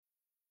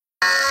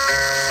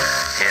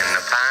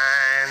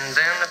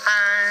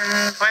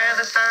find where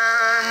the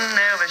sun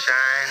never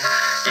shines.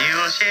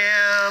 You'll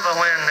shiver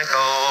when the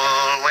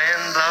cold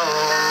wind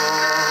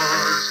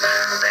blows.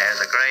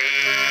 There's a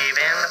grave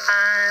in the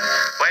pine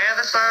where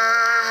the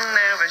sun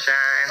never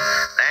shines.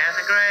 There's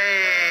a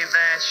grave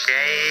that's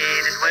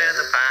shaded with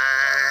a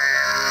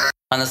pine.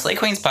 On the Slay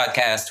Queens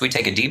podcast, we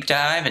take a deep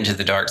dive into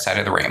the dark side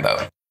of the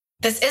rainbow.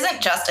 This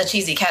isn't just a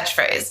cheesy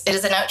catchphrase. It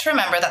is a note to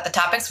remember that the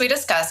topics we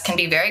discuss can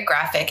be very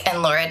graphic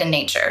and lurid in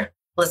nature.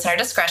 Listener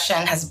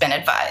discretion has been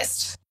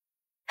advised.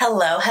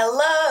 Hello.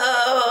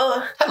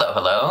 Hello.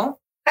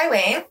 Hi,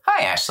 Wayne.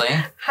 Hi, Ashley.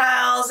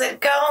 How's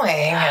it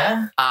going?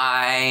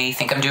 I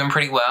think I'm doing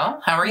pretty well.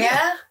 How are you?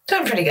 Yeah,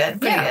 doing pretty good.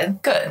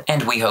 Good.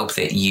 And we hope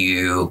that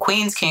you,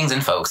 queens, kings,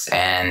 and folks,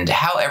 and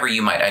however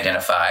you might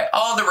identify,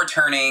 all the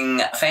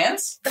returning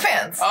fans. The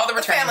fans. All the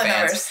returning family fans.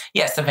 members.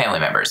 Yes, the family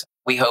members.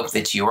 We hope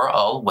that you are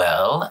all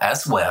well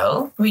as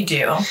well. We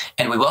do.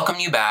 And we welcome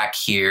you back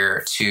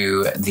here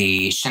to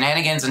the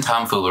shenanigans and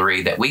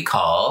tomfoolery that we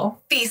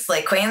call The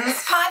Slay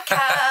Queens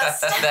podcast.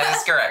 That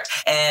is correct.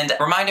 And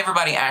remind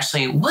everybody,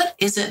 Ashley, what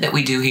is it that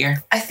we do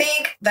here? I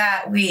think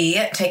that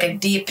we take a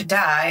deep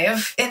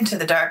dive into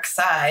the dark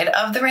side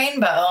of the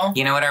rainbow.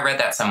 You know what? I read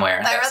that somewhere.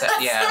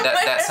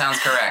 That sounds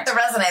correct. It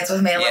resonates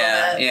with me a little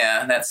bit.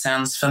 Yeah, that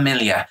sounds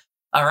familiar.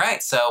 All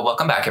right, so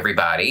welcome back,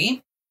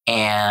 everybody.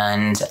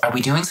 And are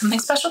we doing something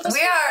special this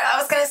week? We are. I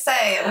was going to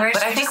say.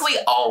 But I think we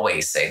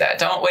always say that,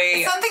 don't we?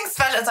 It's something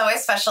special. It's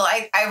always special.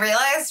 I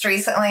realized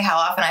recently how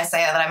often I say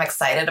that I'm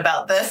excited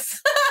about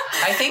this.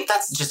 I think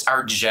that's just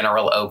our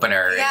general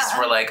opener. Yeah.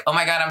 We're like, oh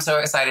my God, I'm so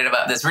excited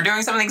about this. We're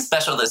doing something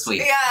special this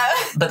week. Yeah.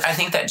 But I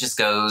think that just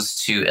goes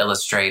to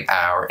illustrate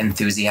our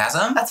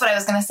enthusiasm. That's what I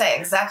was going to say.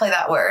 Exactly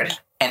that word.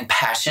 And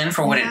passion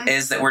for what it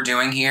is that we're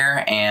doing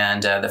here,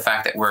 and the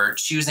fact that we're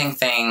choosing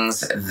things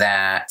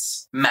that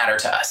matter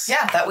to us.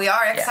 Yeah, that we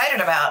are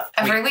excited about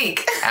every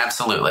week.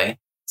 Absolutely.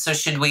 So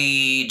should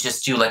we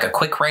just do like a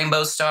quick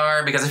rainbow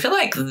star? Because I feel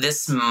like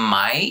this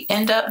might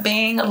end up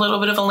being a little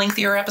bit of a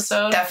lengthier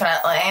episode.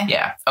 Definitely.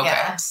 Yeah. Okay.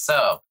 Yeah.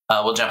 So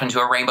we'll jump into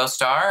a rainbow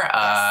star.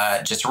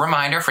 Yes. Just a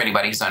reminder for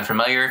anybody who's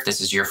unfamiliar, if this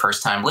is your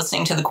first time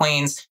listening to the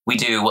Queens, we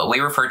do what we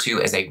refer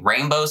to as a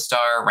rainbow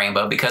star.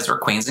 Rainbow because we're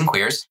queens and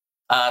queers.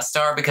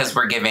 Star because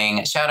we're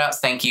giving shout outs,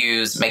 thank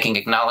yous, making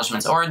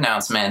acknowledgments or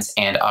announcements,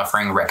 and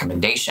offering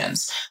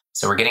recommendations.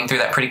 So we're getting through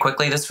that pretty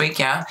quickly this week,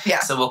 yeah? Yeah.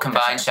 So we'll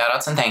combine shout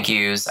outs and thank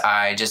yous.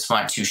 I just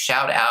want to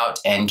shout out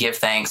and give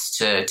thanks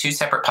to two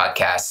separate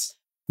podcasts.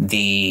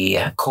 The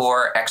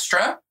Core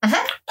Extra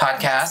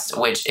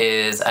podcast, which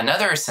is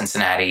another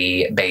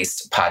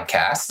Cincinnati-based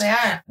podcast. They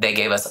are. They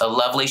gave us a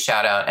lovely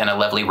shout out and a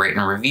lovely rate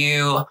and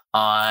review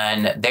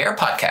on their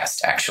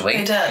podcast, actually.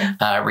 They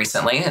did.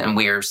 Recently, and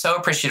we are so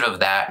appreciative of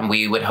that. And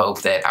we would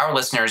hope that our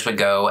listeners would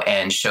go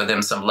and show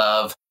them some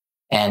love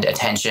and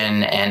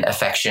attention and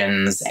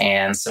affections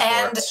and support.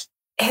 And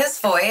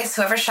his voice,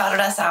 whoever shouted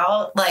us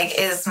out,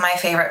 is my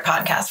favorite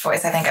podcast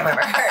voice I think I've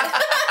ever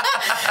heard.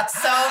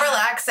 So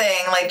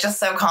relaxing, just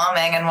so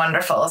calming and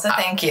wonderful. So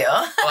thank you.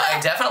 Well, I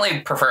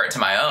definitely prefer it to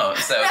my own.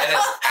 So it is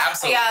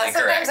absolutely sometimes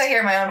correct. I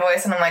hear my own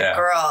voice and I'm like,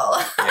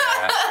 girl,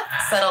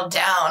 settle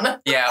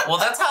down. Yeah, well,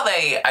 that's how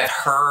I've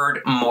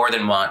heard more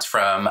than once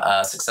from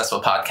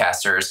successful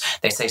podcasters.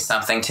 They say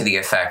something to the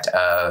effect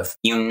of,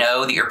 you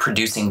know that you're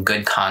producing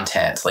good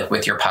content,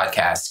 with your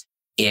podcast,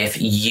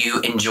 if you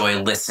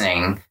enjoy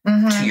listening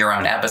to your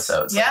own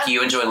episodes. Yeah.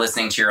 You enjoy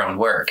listening to your own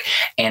work.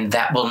 And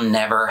that will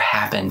never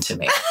happen to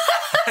me.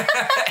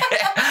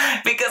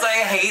 Because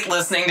I hate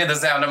listening to the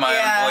sound of my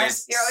own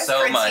voice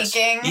so much.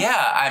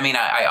 Yeah,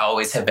 I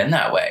always have been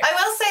that way. I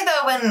will say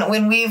though,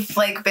 when we've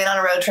been on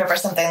a road trip or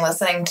something,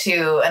 listening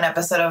to an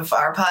episode of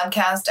our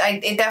podcast,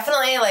 it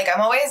definitely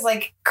I'm always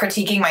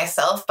critiquing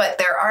myself, but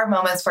there are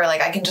moments where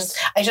I just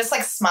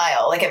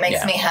smile, it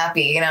makes me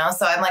happy,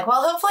 So I'm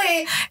well,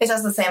 hopefully it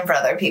does the same for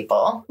other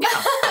people. Yeah,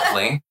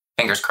 hopefully.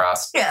 Fingers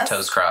crossed,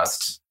 toes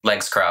crossed,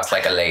 legs crossed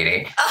like a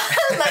lady.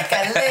 Like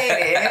a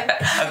lady.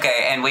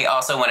 Okay, and we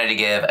also wanted to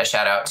give a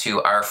shout out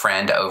to our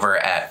friend over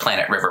at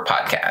Planet River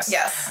Podcast.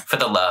 Yes. For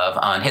the love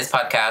on his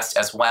podcast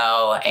as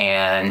well,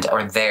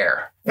 or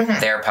their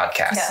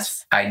podcast.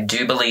 Yes. I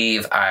do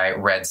believe I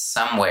read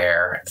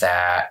somewhere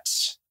that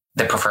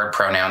the preferred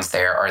pronouns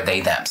there are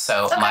they, them.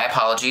 So my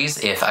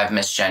apologies if I've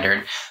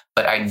misgendered.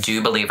 But I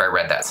do believe I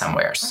read that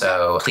somewhere.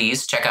 So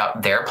please check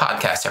out their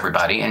podcast,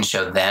 everybody, and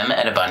show them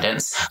an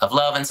abundance of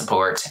love and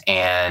support,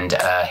 and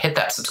hit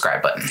that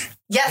subscribe button.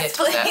 Yes,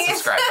 please. Hit that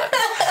subscribe button.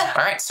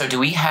 All right. So do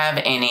we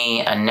have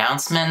any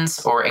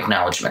announcements or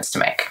acknowledgments to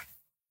make?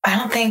 I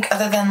don't think,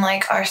 other than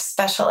our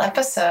special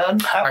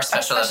episode. Our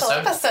special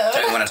episode.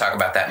 Do we want to talk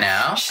about that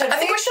now? I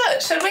think we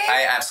should. Should we?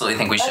 I absolutely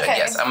think we should. Okay.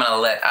 Yes. I'm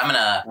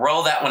gonna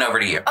roll that one over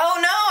to you. Oh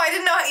no, I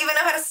didn't even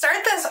know how to start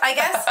this. I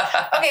guess.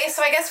 Okay,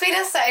 so I guess we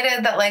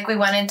decided that we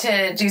wanted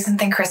to do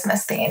something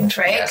Christmas themed,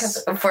 right?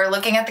 Because if we're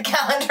looking at the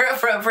calendar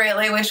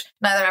appropriately, which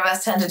neither of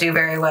us tend to do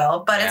very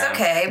well, but it's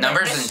okay.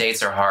 Numbers and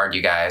dates are hard,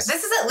 you guys.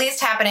 This is at least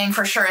happening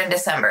for sure in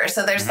December,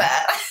 so there's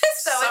that.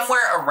 So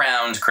somewhere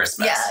around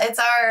Christmas.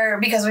 Yeah,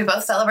 because we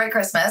both celebrate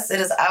Christmas.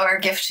 It is our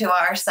gift to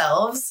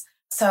ourselves.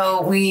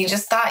 So we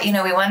just thought, we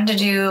wanted to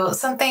do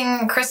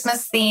something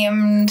Christmas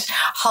themed,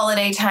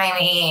 holiday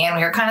timey. And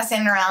we were kind of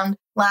sitting around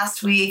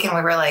last week and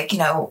we were like,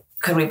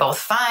 could we both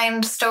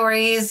find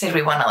stories? Did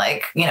we want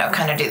to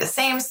kind of do the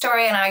same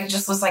story? And I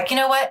just was like, you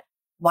know what?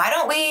 Why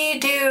don't we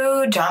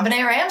do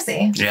JonBenét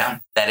Ramsey? Yeah,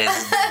 that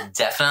is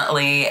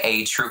definitely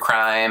a true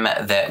crime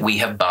that we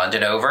have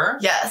bonded over.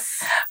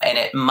 Yes. And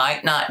it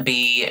might not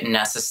be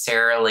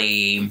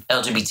necessarily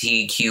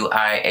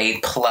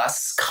LGBTQIA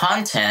plus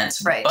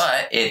content, right.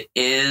 But it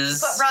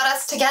is what brought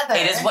us together.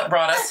 It is what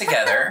brought us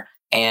together.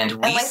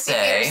 And we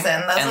say,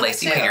 and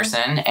Lacey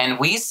Peterson, and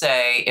we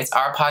say it's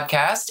our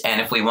podcast. And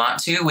if we want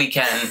to, we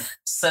can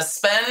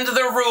suspend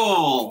the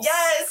rules.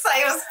 Yes,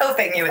 I was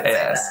hoping you would say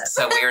that.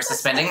 So we are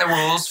suspending the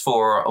rules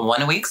for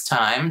 1 week's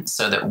time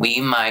so that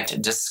we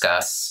might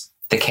discuss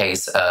the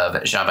case of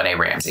JonBenét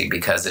Ramsey,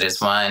 because it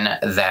is one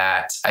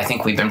that I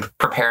think we've been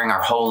preparing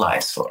our whole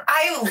lives for.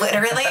 I was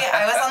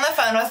on the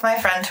phone with my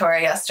friend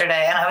Tori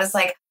yesterday, and I was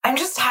like, I'm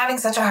just having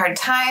such a hard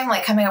time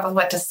coming up with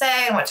what to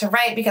say and what to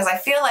write, because I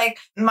feel like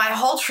my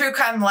whole true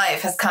crime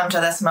life has come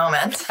to this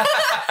moment.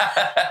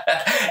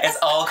 It's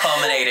all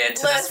culminated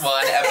to this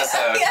one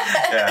episode.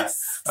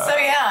 Yes. Yeah. So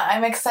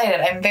I'm excited.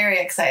 I'm very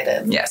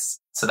excited. Yes.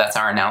 So that's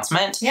our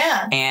announcement.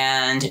 Yeah.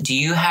 And do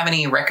you have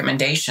any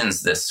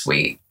recommendations this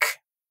week?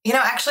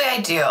 Actually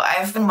I do.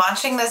 I've been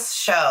watching this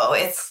show.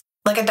 It's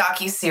like a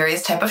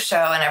docu-series type of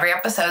show, and every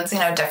episode's,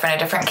 a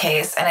different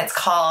case, and it's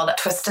called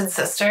Twisted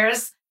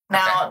Sisters.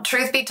 Now,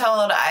 Truth be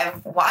told,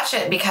 I've watched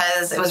it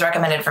because it was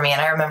recommended for me,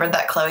 and I remembered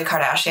that Khloe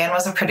Kardashian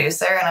was a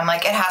producer, and I'm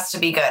like, it has to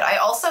be good. I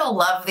also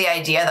love the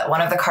idea that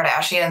one of the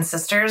Kardashian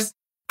sisters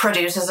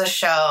produces a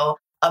show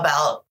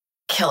about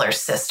killer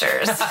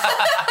sisters.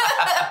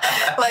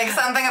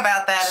 Something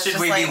about that. Should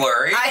we be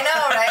worried? I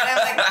know, right? I'm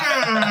like,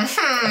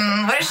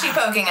 what is she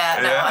poking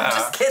at? No, I'm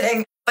just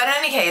kidding. But in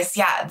any case,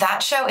 that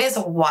show is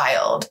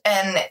wild.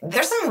 And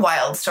there's some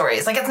wild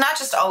stories. It's not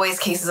just always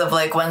cases of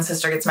one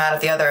sister gets mad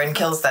at the other and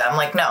kills them.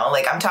 No,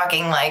 I'm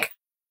talking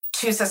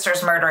two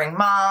sisters murdering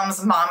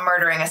moms, mom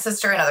murdering a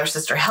sister, another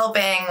sister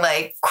helping,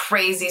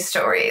 crazy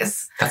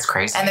stories. That's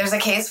crazy. And there's a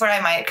case where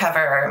I might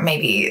cover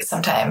maybe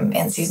sometime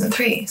in season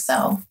 3.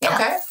 So, yeah.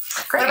 Okay.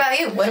 Great.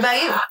 What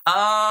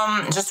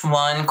about you? Just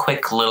one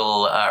quick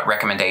little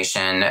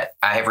recommendation.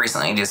 I have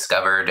recently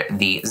discovered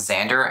the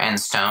Xander and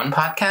Stone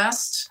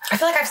podcast. I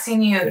feel like I've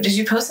seen you. Did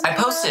you post it? I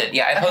posted.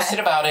 Yeah, I posted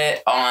about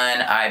it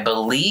on, I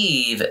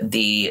believe,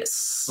 the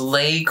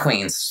Slay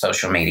Queens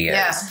social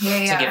medias.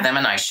 Yeah. To give them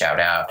a nice shout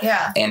out.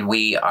 Yeah. And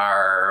we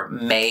are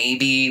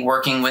maybe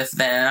working with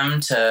them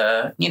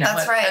to,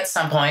 at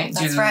some point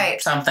do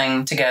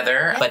something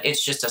together. Yeah. But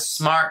it's just a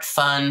smart,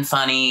 fun,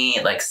 funny,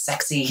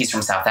 sexy. He's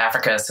from South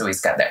Africa, so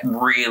he's got that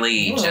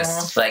really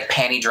just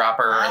panty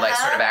dropper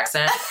sort of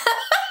accent.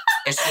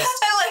 It's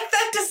just I like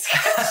that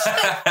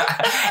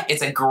description.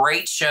 It's a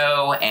great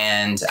show,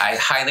 and I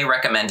highly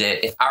recommend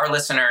it. If our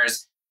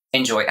listeners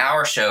enjoy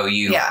our show,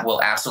 you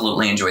will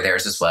absolutely enjoy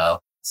theirs as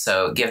well.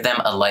 So give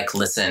them a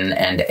listen,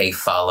 and a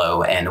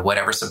follow, and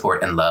whatever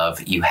support and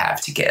love you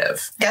have to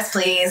give. Yes,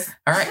 please.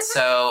 All right,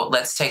 so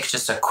let's take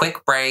just a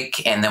quick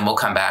break, and then we'll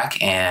come back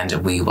and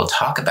we will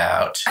talk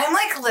about... I'm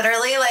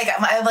literally,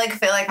 I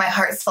feel like my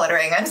heart's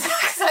fluttering. I'm so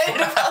excited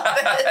about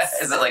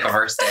this. Is it like a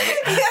first date?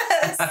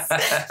 Yes.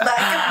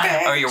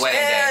 Or your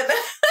wedding day.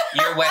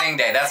 Your wedding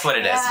day, that's what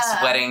it is.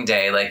 It's wedding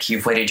day,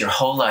 you've waited your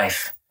whole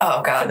life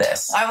for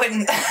this. I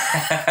wouldn't.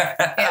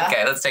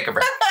 Okay, let's take a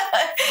break.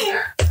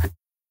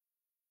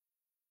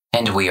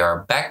 And we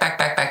are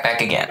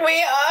back again.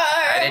 We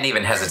are. I didn't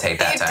even hesitate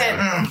that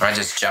time. I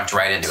just jumped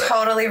right into it.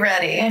 Totally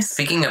ready.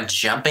 Speaking of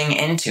jumping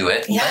into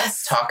it,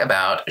 let's talk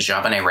about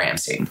JonBenét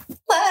Ramsey.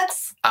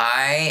 Let's.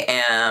 I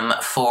am,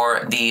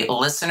 for the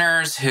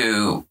listeners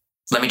who...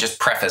 Let me just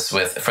preface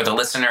with, for the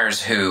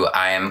listeners who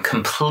I am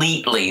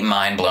completely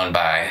mind blown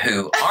by,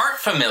 who aren't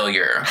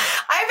familiar.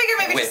 I figure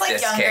maybe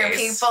just younger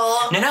people.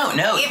 No.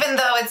 Even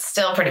though it's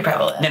still pretty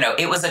prevalent. No.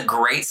 It was a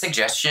great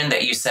suggestion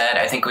that you said.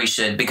 I think we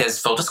should, because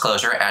full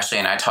disclosure, Ashley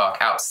and I talk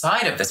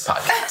outside of this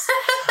podcast.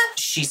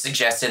 She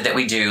suggested that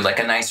we do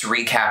a nice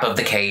recap of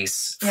the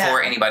case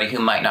for anybody who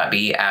might not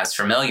be as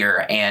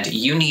familiar. And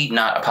you need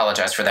not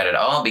apologize for that at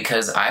all,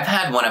 because I've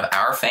had one of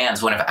our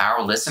fans, one of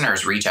our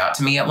listeners reach out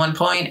to me at one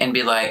point and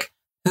be like,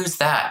 who's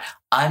that?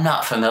 I'm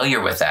not familiar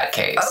with that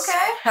case.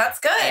 Okay, that's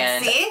good.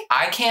 And see?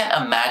 I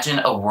can't imagine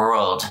a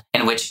world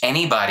in which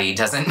anybody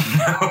doesn't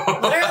know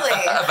literally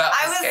about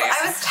this case.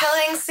 I was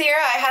telling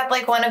Sierra, I had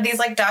one of these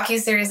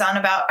docu-series on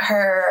about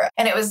her,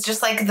 and it was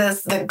just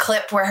the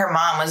clip where her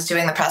mom was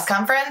doing the press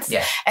conference.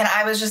 Yeah. And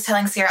I was just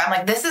telling Sierra, I'm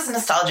like, this is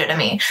nostalgia to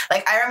me.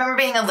 I remember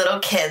being a little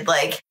kid,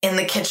 in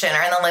the kitchen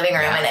or in the living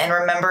room, and I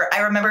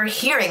remember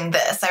hearing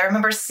this. I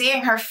remember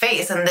seeing her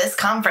face in this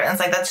conference.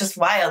 That's just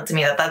wild to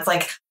me that's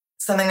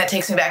something that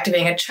takes me back to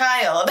being a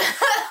child.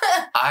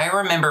 I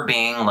remember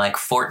being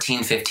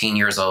 14, 15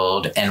 years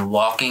old and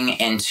walking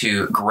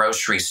into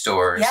grocery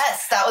stores.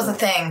 Yes, that was a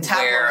thing.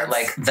 Tabloids.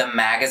 Where the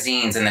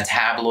magazines and the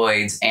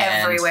tabloids and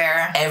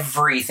everywhere.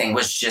 Everything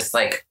was just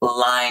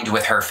lined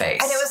with her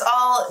face. And it was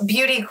all Well,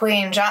 beauty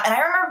queen, John. And I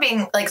remember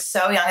being like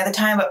so young at the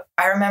time, but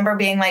I remember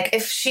being like,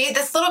 if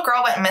this little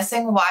girl went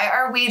missing, why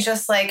are we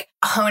just like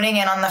honing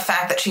in on the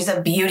fact that she's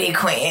a beauty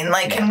queen?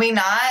 Like, can we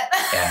not?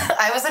 Yeah.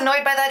 I was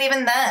annoyed by that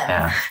even then.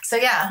 Yeah. So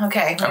yeah,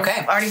 okay.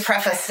 We've already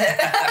prefaced it.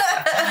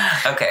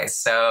 Okay,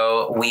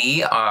 so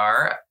we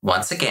are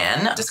once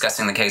again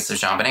discussing the case of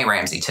JonBenét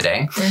Ramsey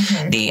today.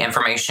 The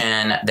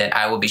information that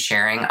I will be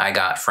sharing, I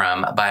got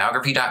from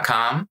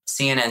biography.com,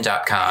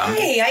 CNN.com.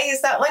 Hey, I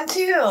use that one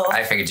too.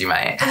 I figured you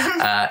might.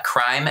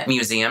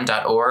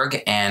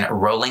 crimemuseum.org and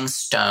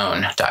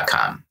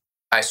rollingstone.com.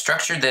 I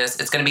structured this.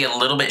 It's going to be a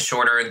little bit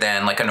shorter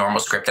than like a normal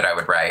script that I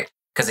would write.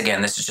 Because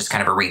again, this is just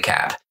kind of a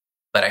recap.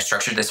 But I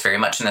structured this very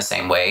much in the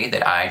same way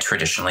that I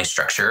traditionally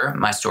structure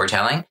my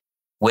storytelling,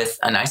 with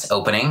a nice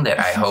opening that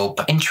I hope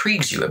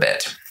intrigues you a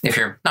bit, if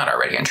you're not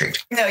already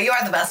intrigued. No, you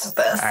are the best at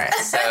this. All right.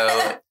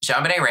 So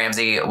JonBenét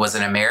Ramsey was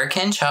an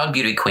American child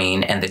beauty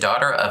queen and the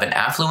daughter of an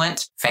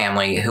affluent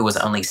family who was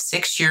only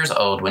 6 years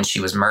old when she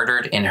was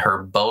murdered in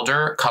her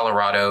Boulder,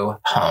 Colorado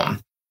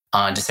home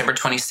on December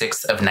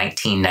 26th of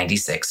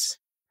 1996.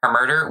 Her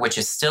murder, which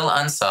is still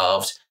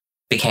unsolved,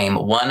 became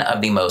one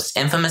of the most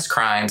infamous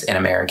crimes in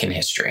American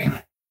history.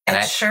 And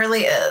it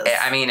surely is.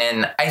 I mean,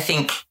 and I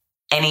think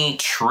any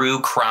true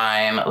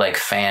crime like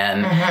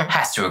fan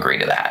has to agree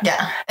to that.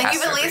 Yeah. And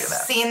you've at least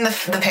seen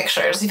the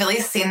pictures. You've at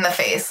least seen the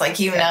face. Like,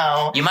 you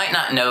know. You might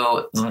not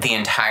know the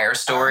entire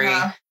story,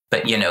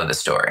 but you know the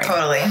story.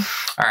 Totally.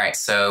 All right.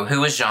 So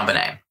who was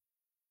JonBenét?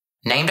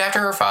 Named after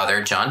her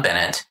father, John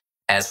Bennett,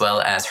 as well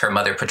as her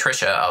mother,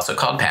 Patricia, also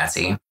called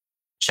Patsy,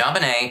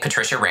 JonBenét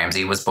Patricia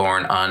Ramsey was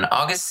born on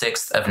August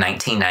 6th of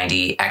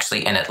 1990,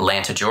 actually in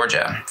Atlanta,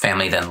 Georgia.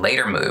 Family then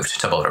later moved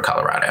to Boulder,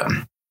 Colorado.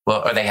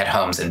 Well, or they had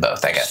homes in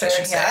both, I guess I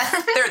should say.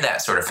 They're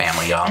that sort of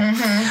family, y'all.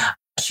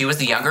 She was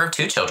the younger of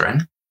two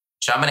children.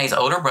 JonBenét's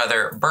older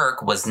brother,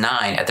 Burke, was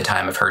 9 at the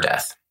time of her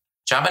death.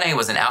 JonBenét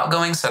was an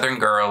outgoing Southern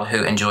girl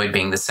who enjoyed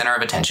being the center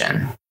of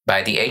attention.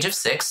 By the age of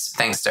 6,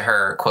 thanks to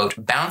her, quote,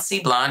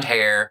 bouncy blonde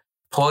hair,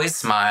 poised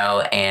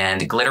smile,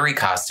 and glittery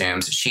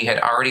costumes, she had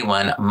already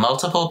won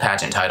multiple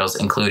pageant titles,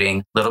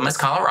 including Little Miss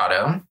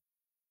Colorado,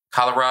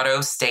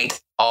 Colorado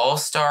State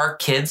All-Star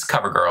Kids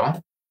Cover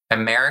Girl,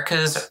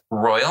 America's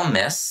Royal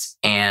Miss,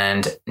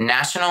 and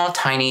National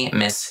Tiny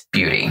Miss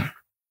Beauty.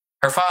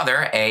 Her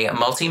father, a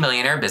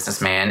multimillionaire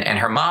businessman, and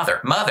her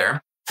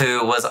mother,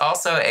 who was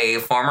also a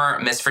former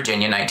Miss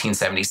Virginia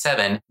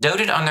 1977,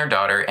 doted on their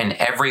daughter in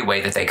every way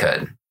that they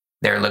could.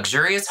 Their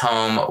luxurious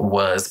home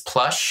was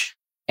plush,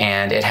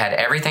 and it had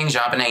everything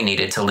JonBenét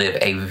needed to live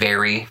a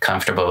very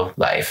comfortable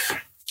life.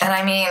 And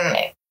I mean,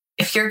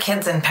 if your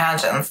kid's in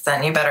pageants,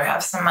 then you better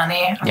have some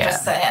money. I'm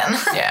just saying.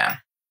 Yeah.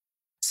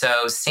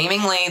 So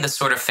seemingly the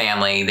sort of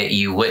family that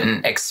you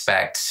wouldn't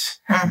expect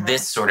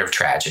this sort of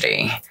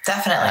tragedy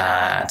definitely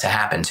to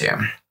happen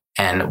to.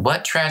 And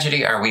what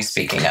tragedy are we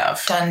speaking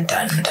of? Dun,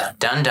 dun, dun.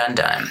 Dun, dun,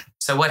 dun.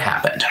 So what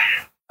happened?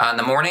 On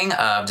the morning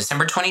of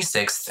December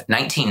 26th,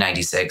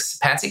 1996,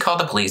 Patsy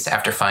called the police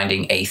after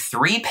finding a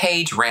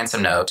 3-page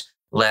ransom note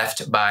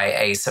left by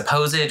a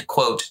supposed,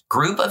 quote,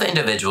 group of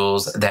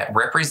individuals that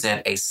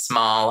represent a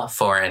small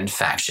foreign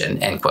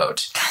faction, end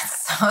quote.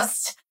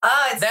 That's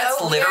That's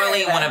so literally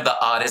weird. one of the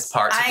oddest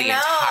parts of the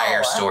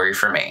entire story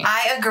for me.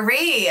 I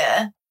agree.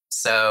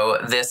 So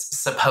this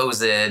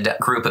supposed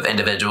group of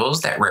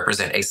individuals that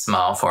represent a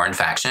small foreign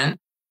faction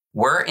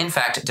were in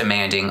fact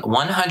demanding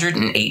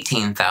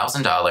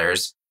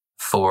 $118,000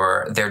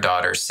 for their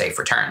daughter's safe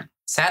return.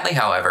 Sadly,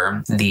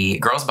 however, the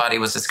girl's body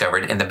was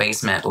discovered in the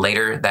basement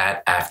later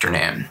that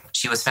afternoon.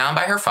 She was found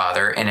by her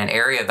father in an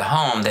area of the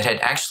home that had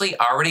actually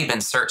already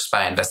been searched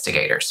by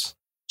investigators.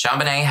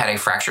 JonBenét had a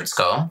fractured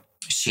skull.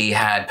 She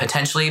had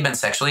potentially been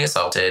sexually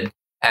assaulted,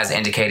 as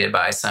indicated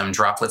by some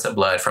droplets of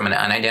blood from an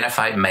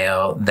unidentified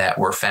male that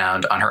were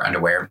found on her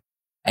underwear.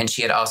 And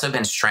she had also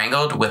been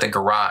strangled with a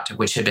garrote,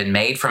 which had been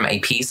made from a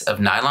piece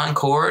of nylon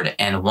cord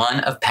and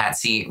one of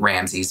Patsy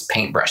Ramsey's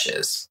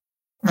paintbrushes.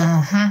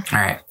 All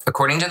right.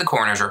 According to the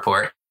coroner's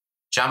report,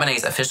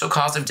 JonBenét's official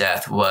cause of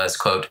death was,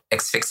 quote,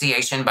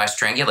 asphyxiation by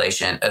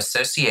strangulation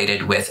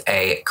associated with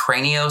a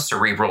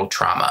craniocerebral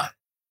trauma.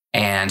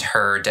 And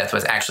her death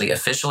was actually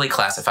officially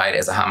classified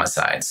as a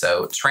homicide.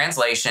 So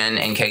translation,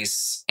 in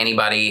case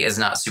anybody is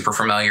not super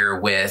familiar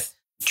with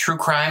true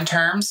crime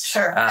terms.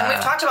 Sure. And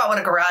we've talked about what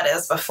a garrote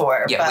is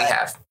before. Yeah, we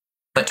have.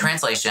 But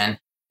translation,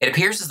 it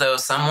appears as though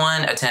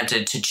someone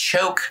attempted to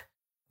choke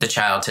the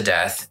child to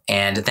death.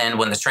 And then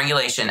when the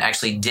strangulation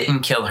actually didn't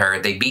kill her,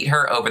 they beat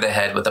her over the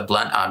head with a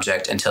blunt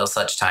object until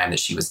such time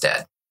that she was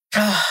dead.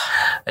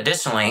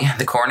 Additionally,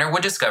 the coroner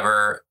would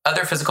discover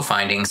other physical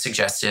findings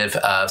suggestive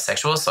of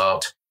sexual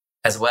assault,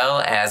 as well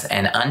as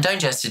an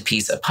undigested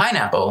piece of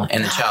pineapple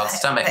in the child's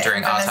stomach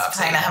during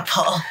autopsy.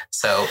 Pineapple.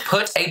 So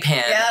put a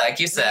pin, like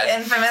you said.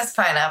 The infamous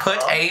pineapple.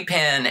 Put a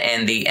pin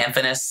in the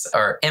infamous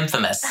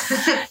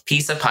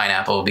piece of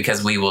pineapple,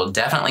 because we will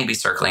definitely be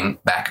circling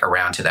back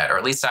around to that, or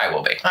at least I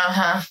will be.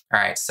 All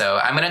right, so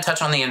I'm going to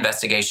touch on the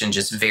investigation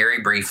just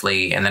very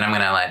briefly, and then I'm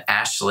going to let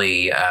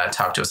Ashley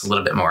talk to us a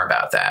little bit more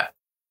about that.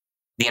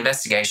 The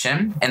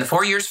investigation. In the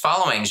 4 years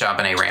following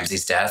JonBenét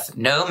Ramsey's death,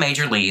 no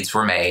major leads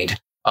were made,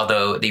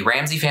 although the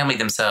Ramsey family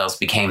themselves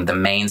became the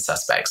main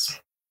suspects.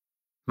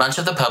 Much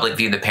of the public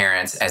viewed the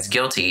parents as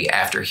guilty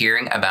after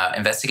hearing about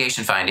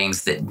investigation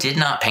findings that did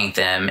not paint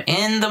them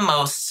in the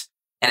most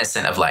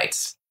innocent of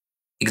lights.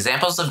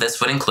 Examples of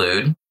this would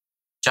include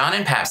John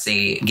and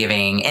Patsy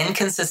giving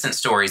inconsistent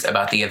stories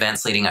about the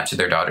events leading up to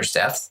their daughter's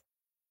death.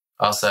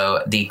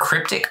 Also, the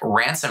cryptic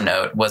ransom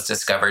note was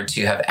discovered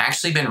to have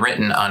actually been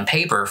written on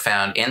paper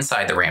found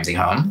inside the Ramsey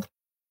home.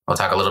 We'll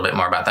talk a little bit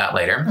more about that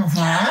later.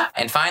 Mm-hmm.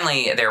 And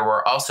finally, there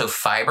were also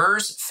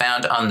fibers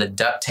found on the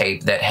duct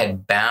tape that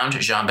had bound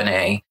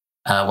JonBenét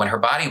when her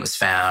body was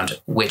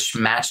found, which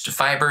matched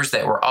fibers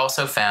that were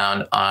also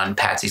found on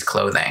Patsy's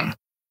clothing.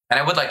 And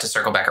I would like to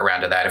circle back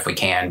around to that if we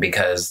can,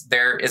 because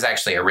there is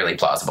actually a really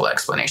plausible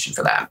explanation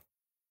for that.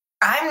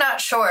 I'm not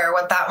sure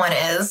what that one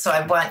is, so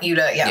I want you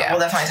to, we'll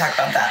definitely talk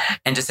about that.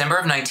 In December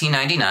of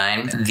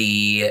 1999,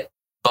 the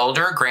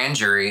Boulder grand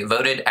jury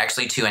voted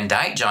actually to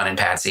indict John and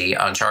Patsy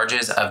on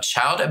charges of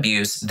child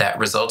abuse that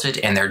resulted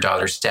in their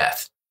daughter's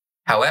death.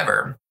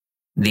 However,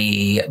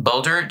 the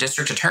Boulder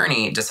district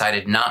attorney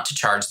decided not to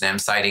charge them,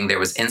 citing there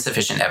was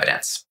insufficient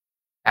evidence.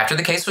 After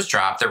the case was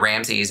dropped, the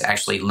Ramseys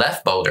actually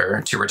left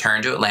Boulder to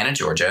return to Atlanta,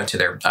 Georgia, to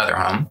their other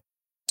home,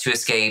 to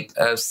escape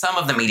some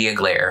of the media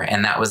glare,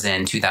 and that was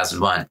in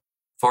 2001.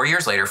 4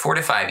 years later, 4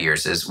 to 5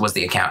 years was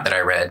the account that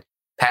I read,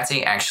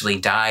 Patsy actually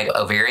died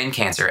of ovarian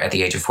cancer at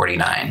the age of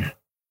 49.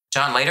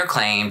 John later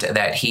claimed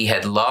that he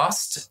had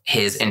lost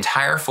his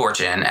entire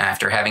fortune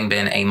after having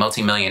been a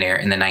multimillionaire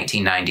in the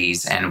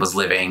 1990s and was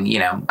living,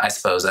 I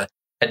suppose, a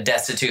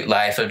destitute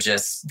life of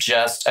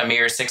just a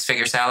mere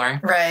six-figure salary.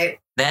 Right.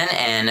 Then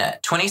in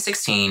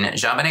 2016,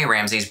 JonBenét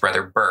Ramsey's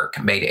brother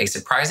Burke made a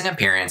surprising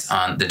appearance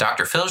on the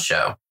Dr. Phil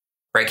show,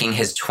 breaking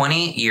his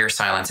 20-year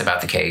silence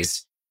about the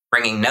case,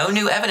 bringing no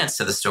new evidence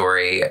to the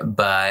story,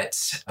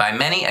 but by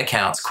many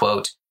accounts,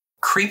 quote,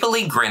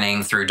 creepily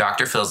grinning through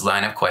Dr. Phil's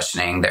line of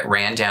questioning that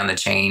ran down the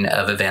chain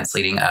of events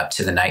leading up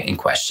to the night in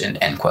question,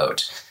 end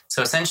quote.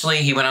 So essentially,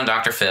 he went on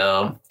Dr.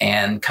 Phil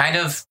and kind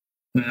of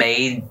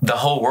made the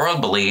whole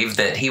world believe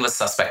that he was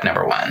suspect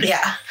number one.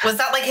 Yeah. Was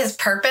that like his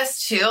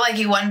purpose too? Like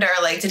you wonder,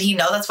 like, did he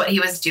know that's what he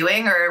was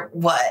doing or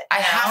what? I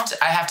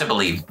have to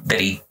believe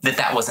that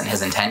that wasn't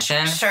his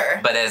intention.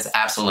 Sure. But is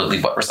absolutely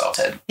what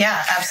resulted.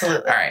 Yeah,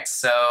 absolutely. All right.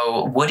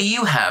 So what do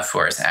you have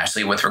for us,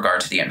 Ashley, with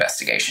regard to the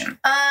investigation?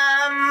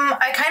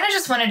 I kind of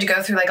just wanted to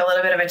go through like a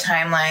little bit of a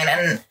timeline,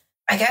 and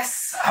I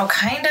guess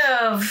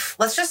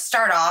let's just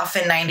start off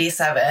in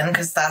 97,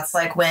 because that's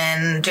like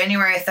when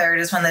January 3rd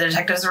is when the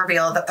detectives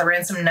revealed that the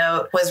ransom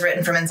note was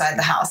written from inside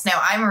the house. Now,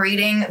 I'm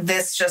reading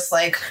this just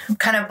like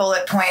kind of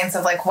bullet points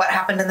of like what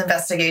happened in the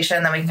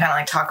investigation. Then we can kind of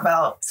like talk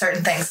about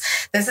certain things.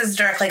 This is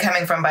directly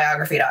coming from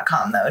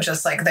biography.com though,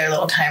 just like their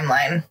little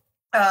timeline.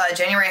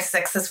 January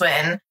 6th is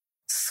when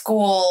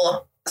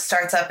school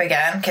starts up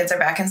again. Kids are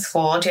back in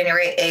school.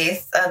 January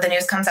 8th, the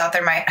news comes out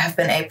there might have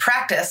been a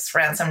practice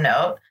ransom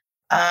note.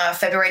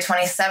 February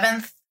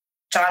 27th,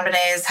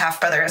 JonBenét's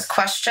half-brother is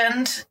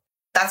questioned.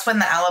 That's when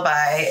the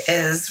alibi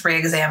is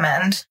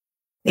re-examined,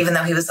 even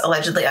though he was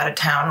allegedly out of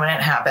town when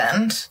it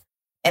happened.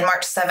 In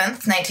March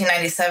 7th,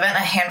 1997, a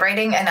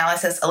handwriting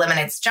analysis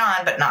eliminates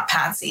John, but not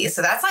Patsy.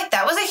 So that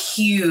was a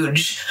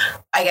huge,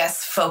 I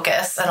guess,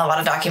 focus in a lot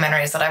of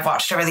documentaries that I've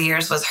watched over the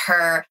years, was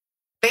her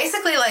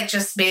basically like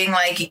just being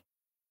like,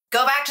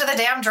 go back to the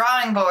damn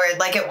drawing board.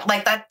 Like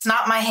that's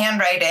not my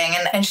handwriting.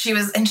 And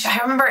I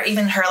remember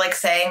even her like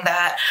saying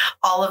that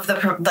all of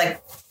the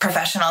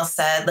professionals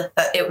said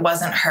that it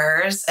wasn't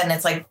hers. And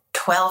it's like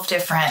 12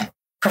 different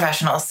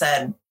professionals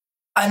said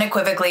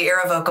unequivocally,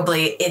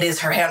 irrevocably, it is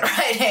her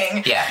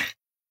handwriting. Yeah.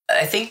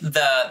 I think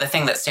the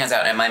thing that stands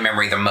out in my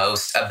memory the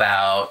most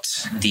about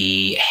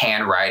the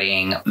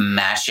handwriting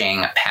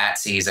matching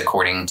Patsy's,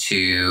 according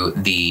to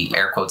the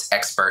air quotes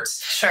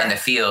experts in the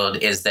field,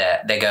 is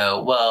that they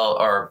go, well,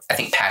 or I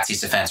think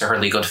Patsy's defense or her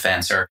legal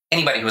defense or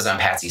anybody who was on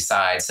Patsy's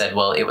side said,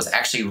 well, it was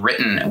actually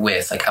written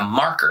with like a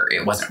marker.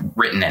 It wasn't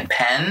written in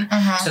pen.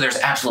 Mm-hmm. So there's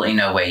absolutely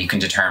no way you can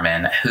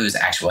determine whose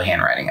actual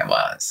handwriting it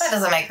was. That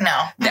doesn't make no.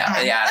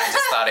 Mm-hmm. Yeah, I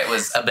just thought it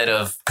was a bit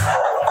of...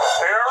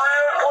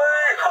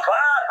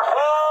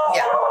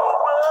 Yeah.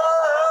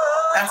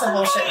 That's a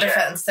bullshit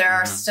defense. There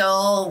are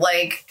still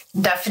like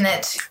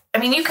definite, I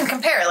mean, you can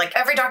compare like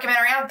every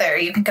documentary out there.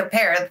 You can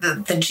compare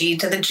the G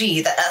to the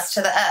G, the S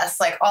to the S,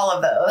 like all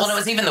of those. Well, it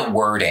was even the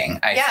wording.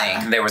 I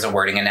think there was a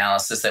wording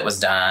analysis that was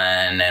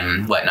done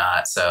and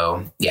whatnot.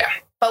 So, yeah.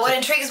 But what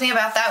intrigues me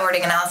about that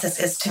wording analysis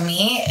is, to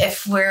me,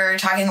 if we're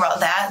talking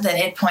about that, then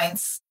it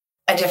points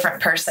a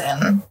different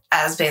person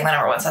as being the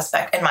number one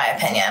suspect, in my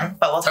opinion.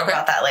 But we'll talk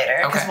about that later,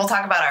 because we'll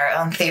talk about our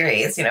own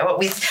theories. I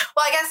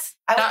guess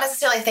I wouldn't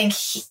necessarily think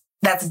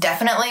that's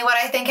definitely what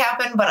I think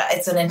happened, but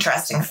it's an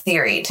interesting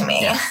theory to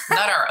me. Yeah.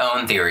 Not our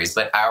own theories,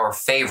 but our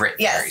favorite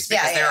theories,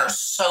 because there are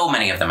so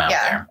many of them out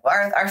there.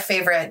 Our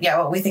favorite,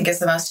 what we think is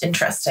the most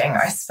interesting,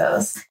 I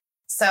suppose.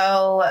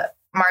 So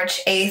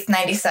March 8th,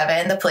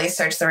 97, the police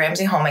search the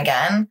Ramsey home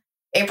again.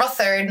 April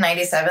 3rd,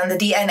 97, the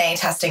DNA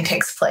testing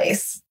takes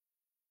place.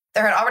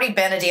 There had already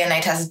been a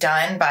DNA test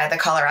done by the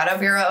Colorado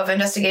Bureau of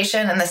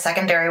Investigation, and the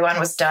secondary one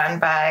was done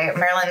by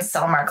Maryland's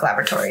Cellmark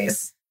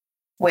Laboratories,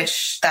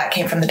 which that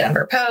came from the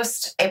Denver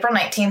Post. April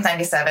 19th,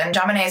 1997,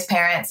 JonBenét's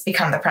parents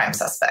become the prime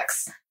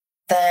suspects.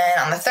 Then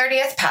on the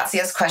 30th, Patsy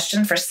is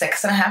questioned for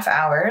 6.5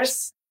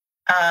 hours.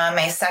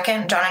 May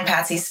 2nd, John and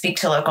Patsy speak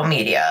to local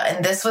media.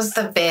 And this was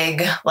the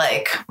big,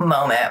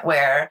 moment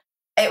where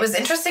it was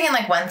interesting.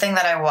 And, one thing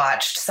that I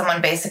watched,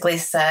 someone basically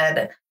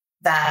said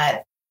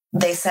that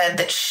I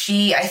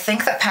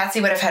think that Patsy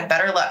would have had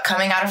better luck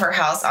coming out of her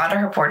house onto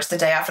her porch the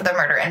day after the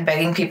murder and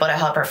begging people to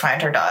help her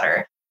find her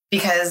daughter.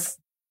 Because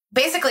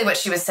basically what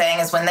she was saying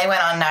is when they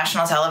went on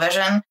national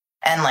television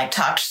and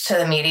talked to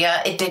the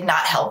media, it did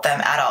not help them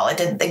at all. It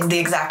did the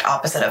exact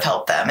opposite of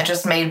help them. It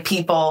just made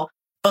people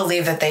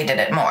believe that they did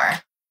it more.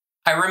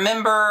 I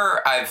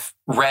remember, I've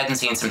read and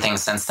seen some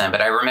things since then,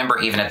 but I remember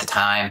even at the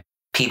time,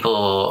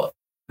 people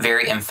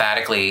very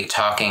emphatically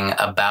talking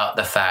about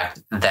the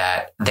fact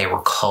that they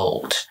were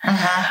cold.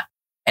 Uh-huh.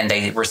 And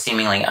they were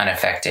seemingly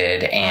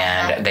unaffected,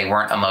 and they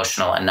weren't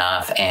emotional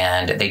enough,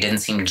 and they didn't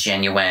seem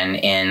genuine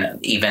in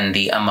even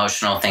the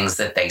emotional things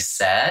that they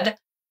said.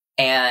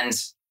 And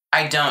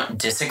I don't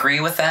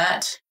disagree with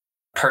that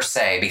per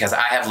se, because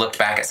I have looked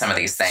back at some of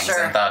these things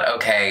and thought,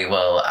 okay,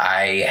 well,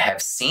 I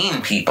have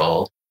seen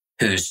people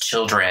whose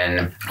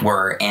children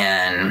were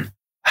in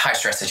high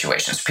stress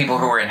situations, people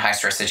who were in high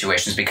stress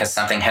situations because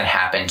something had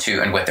happened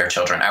to and with their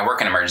children. I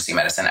work in emergency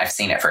medicine. I've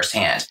seen it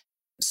firsthand.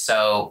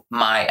 So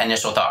my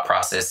initial thought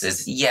process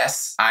is,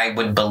 yes, I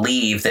would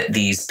believe that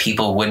these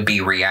people would be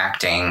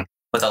reacting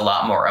with a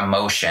lot more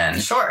emotion,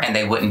 and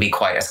they wouldn't be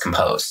quite as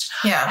composed.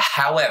 Yeah.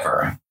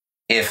 However,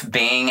 if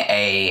being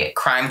a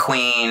crime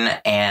queen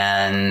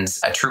and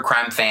a true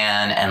crime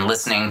fan and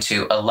listening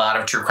to a lot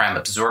of true crime,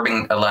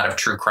 absorbing a lot of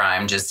true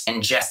crime, just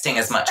ingesting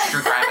as much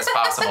true crime as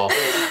possible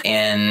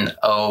in,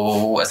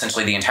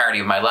 essentially the entirety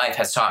of my life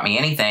has taught me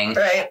anything,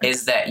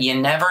 is that you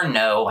never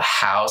know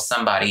how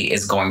somebody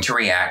is going to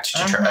react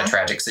to a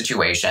tragic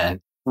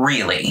situation,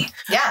 really.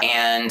 Yeah.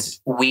 And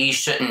we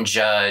shouldn't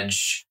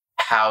judge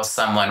how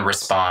someone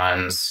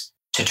responds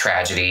to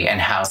tragedy and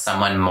how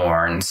someone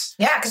mourns.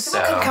 Yeah, because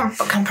people can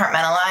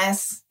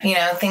compartmentalize.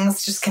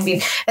 Things just can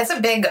be... It's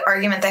a big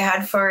argument they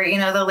had for,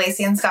 the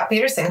Lacey and Scott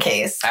Peterson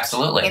case.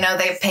 Absolutely.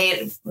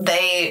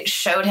 They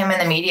showed him in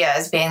the media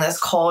as being this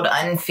cold,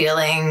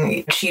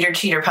 unfeeling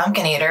cheater,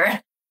 pumpkin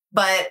eater.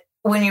 But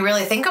when you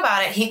really think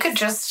about it, he could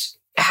just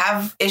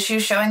have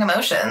issues showing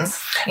emotions.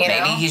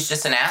 Maybe he's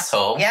just an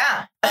asshole.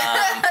 Yeah.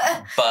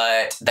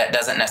 But that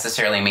doesn't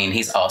necessarily mean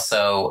he's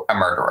also a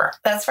murderer.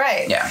 That's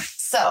right. Yeah.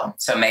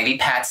 So maybe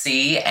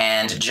Patsy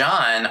and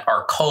John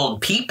are cold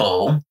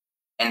people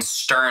and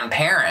stern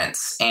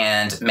parents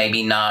and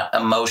maybe not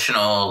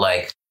emotional,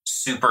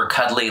 super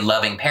cuddly,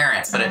 loving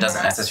parents, but it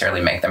doesn't necessarily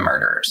make them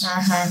murderers.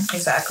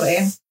 Exactly.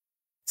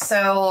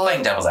 So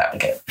playing devil's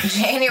advocate.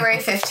 January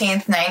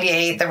 15th,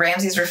 1998, the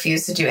Ramseys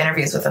refused to do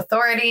interviews with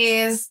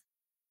authorities.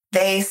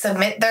 They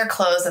submit their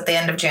clothes at the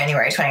end of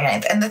January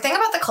 29th. And the thing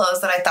about the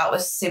clothes that I thought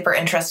was super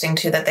interesting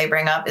too that they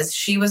bring up is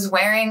she was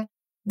wearing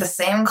the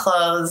same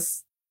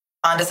clothes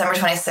on December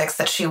 26th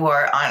that she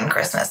wore on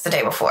Christmas, the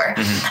day before.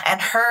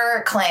 And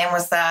her claim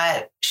was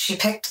that she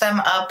picked them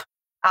up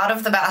out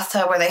of the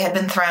bathtub where they had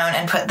been thrown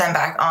and put them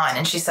back on.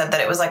 And she said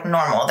that it was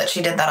normal, that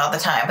she did that all the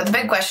time. But the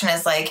big question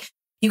is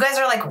you guys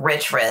are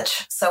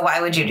rich. So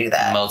why would you do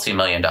that?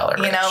 Multi-million-dollar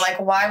rich.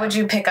 Why would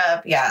you pick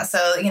up? Yeah.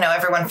 So,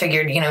 everyone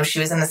figured, she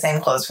was in the same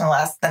clothes from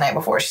the night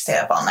before. She stayed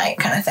up all night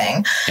kind of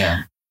thing.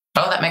 Yeah.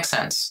 Oh, that makes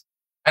sense.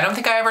 I don't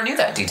think I ever knew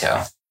that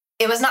detail.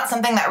 It was not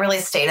something that really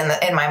stayed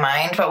in my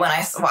mind, but when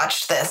I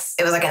watched this,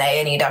 it was like an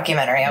A&E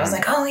documentary. I was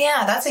like, oh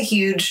yeah, that's a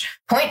huge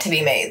point to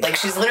be made.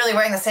 She's literally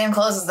wearing the same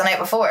clothes as the night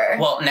before.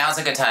 Well, now's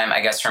a good time, I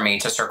guess, for me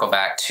to circle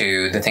back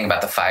to the thing about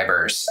the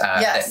fibers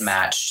that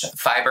matched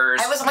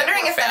fibers. I was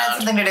wondering if that had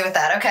something to do with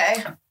that.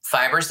 Okay.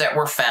 Fibers that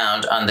were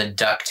found on the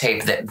duct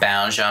tape that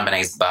bound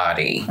JonBenét's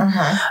body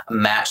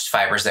matched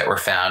fibers that were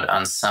found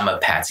on some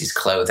of Patsy's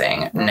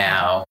clothing.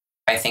 Now,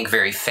 I think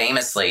very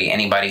famously,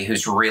 anybody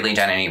who's really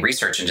done any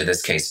research into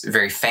this case,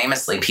 very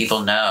famously,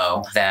 people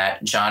know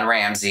that John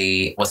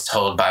Ramsey was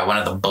told by one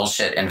of the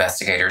bullshit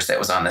investigators that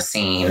was on the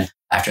scene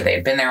after they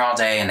had been there all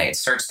day and they had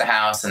searched the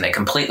house and they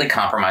completely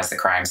compromised the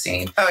crime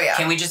scene. Oh, yeah.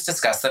 Can we just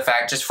discuss the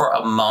fact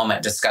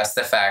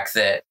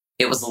that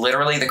it was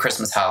literally the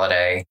Christmas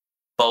holiday.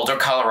 Boulder,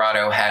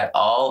 Colorado had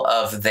all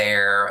of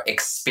their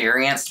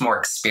more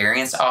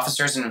experienced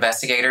officers and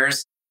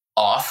investigators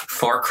off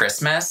for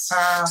Christmas.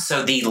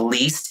 So the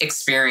least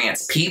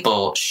experienced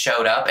people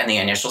showed up in the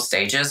initial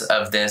stages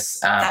of this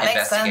that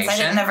investigation. Makes sense.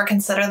 I didn't never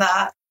consider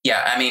that.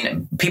 Yeah, I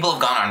mean, people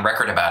have gone on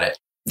record about it.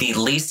 The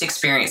least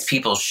experienced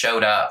people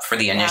showed up for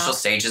the initial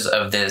stages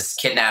of this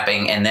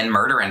kidnapping and then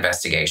murder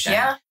investigation.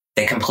 Yeah.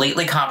 They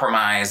completely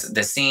compromised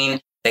the scene.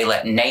 They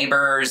let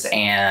neighbors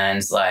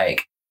and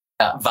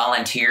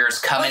volunteers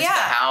come into the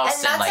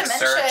house and not to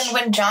search. Mention,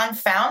 when John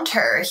found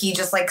her, he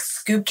just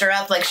scooped her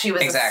up like she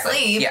was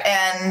asleep,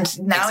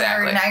 and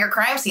now your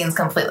crime scene's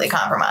completely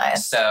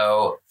compromised.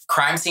 So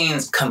Crime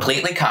scene's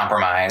completely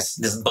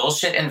compromised. This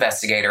bullshit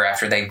investigator,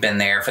 after they've been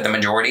there for the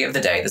majority of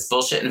the day, this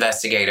bullshit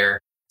investigator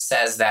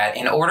says that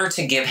in order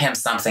to give him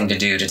something to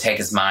do to take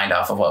his mind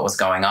off of what was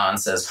going on,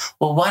 says,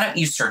 well, why don't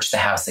you search the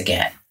house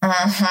again?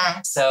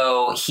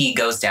 So he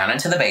goes down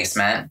into the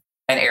basement,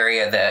 an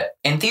area that,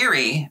 in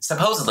theory,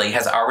 supposedly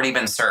has already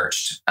been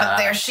searched. But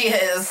there she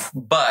is.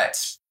 But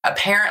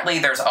apparently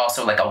there's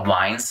also like a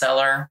wine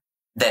cellar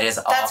that is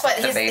off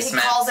the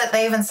basement. He calls it,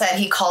 they even said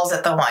he calls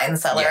it the wine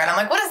cellar. And I'm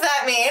like, what does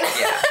that mean?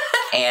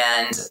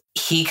 And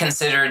he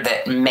considered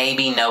that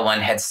maybe no one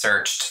had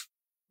searched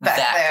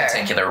that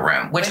particular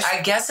room, which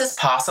I guess is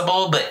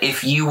possible. But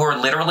if you were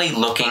literally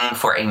looking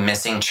for a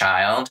missing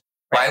child,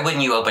 why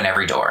wouldn't you open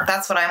every door?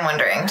 That's what I'm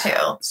wondering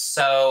too.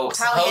 So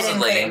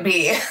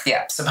supposedly,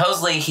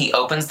 supposedly he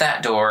opens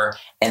that door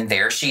and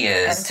there she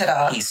is.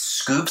 And he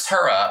scoops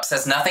her up,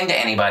 says nothing to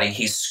anybody.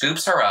 He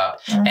scoops her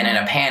up and in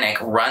a panic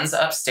runs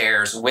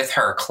upstairs with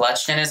her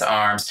clutched in his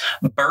arms,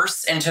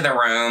 bursts into the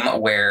room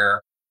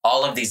where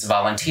all of these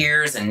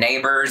volunteers and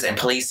neighbors and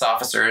police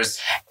officers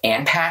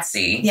and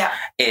Patsy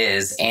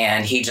is,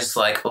 and he just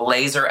like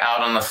lays her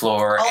out on the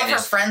floor. All of her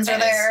friends are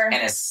there.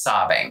 And is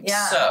sobbing.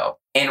 Yeah. So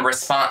in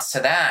response to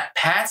that,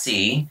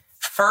 Patsy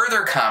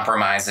further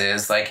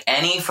compromises like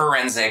any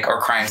forensic or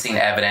crime scene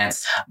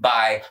evidence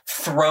by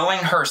throwing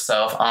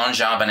herself on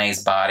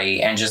JonBenét's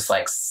body and just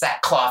like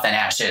sackcloth and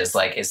ashes,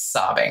 like is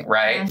sobbing,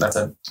 right? That's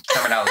a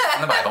terminology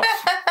from the Bible.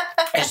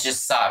 It's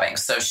just sobbing.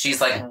 So she's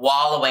like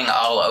wallowing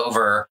all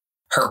over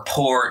her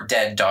poor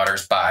dead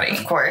daughter's body.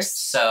 Of course.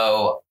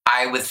 So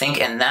I would think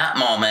in that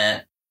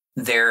moment,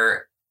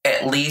 there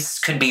at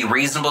least could be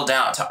reasonable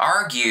doubt to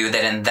argue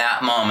that in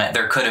that moment,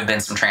 there could have been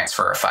some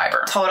transfer of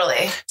fiber.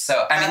 Totally.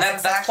 So, I mean,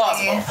 that's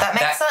plausible. That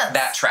makes sense.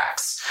 That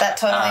tracks. That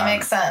totally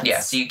makes sense. Yeah,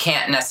 so you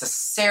can't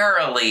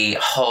necessarily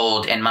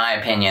hold, in my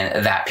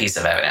opinion, that piece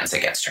of evidence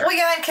against her. Well,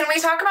 yeah, and can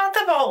we talk about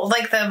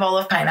the bowl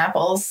of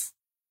pineapples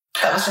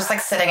that was just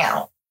like sitting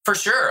out? For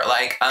sure.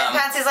 Like, and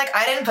Patsy's like,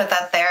 I didn't put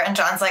that there. And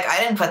John's like, I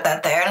didn't put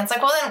that there. And it's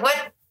like, well, then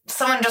what?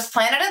 Someone just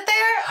planted it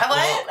there?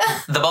 What?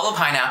 Well, the bowl of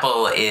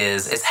pineapple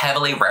is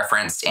heavily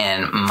referenced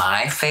in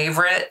my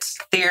favorite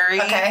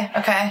theory.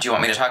 Okay. Do you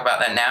want me to talk about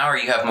that now, or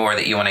you have more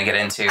that you want to get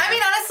into? I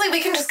mean, honestly,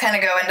 we can just kind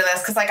of go into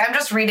this because, like, I'm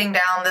just reading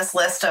down this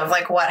list of,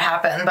 like, what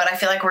happened, but I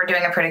feel like we're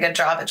doing a pretty good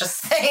job at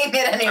just saying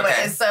it anyway.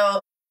 Okay. So,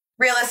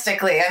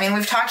 realistically, I mean,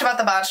 we've talked about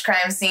the botched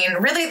crime scene.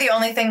 Really, the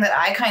only thing that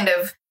I kind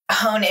of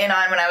hone in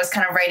on when I was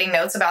kind of writing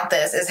notes about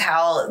this is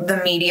how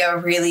the media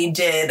really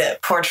did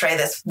portray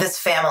this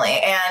family.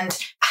 And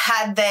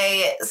had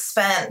they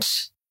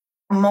spent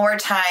more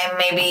time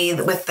maybe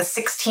with the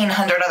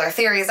 1,600 other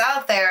theories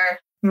out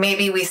there,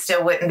 maybe we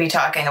still wouldn't be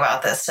talking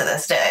about this to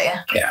this day.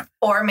 Yeah.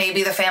 Or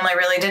maybe the family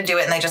really did do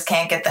it and they just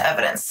can't get the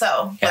evidence.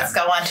 So let's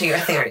go on to your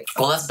theory.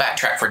 Well, let's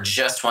backtrack for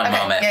just one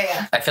moment.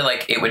 Yeah. I feel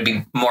like it would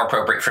be more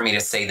appropriate for me to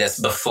say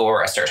this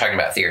before I start talking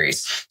about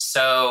theories.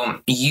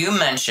 So you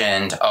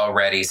mentioned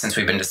already, since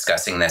we've been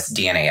discussing this,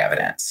 DNA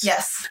evidence.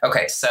 Yes.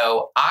 Okay,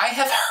 so I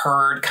have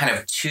heard kind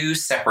of two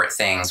separate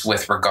things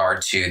with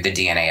regard to the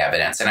DNA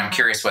evidence, and I'm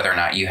curious whether or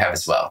not you have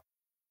as well.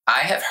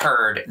 I have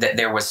heard that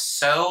there was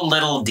so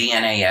little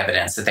DNA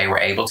evidence that they were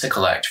able to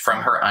collect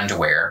from her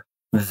underwear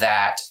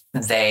that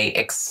they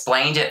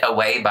explained it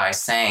away by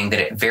saying that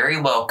it very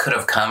well could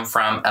have come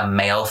from a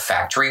male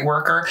factory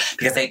worker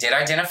because they did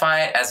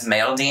identify it as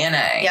male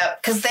DNA.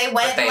 Yep, because they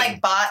went and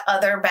like bought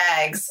other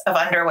bags of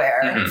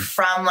underwear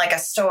from like a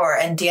store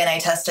and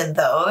DNA tested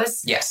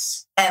those.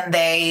 Yes. And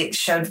they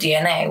showed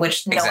DNA,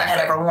 which no one had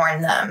ever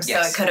worn them. So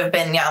it could have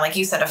been, like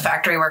you said, a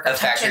factory worker. A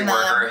factory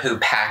worker who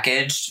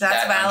packaged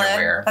that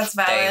underwear. That's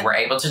valid. They were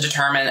able to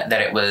determine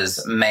that it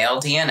was male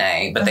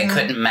DNA, but they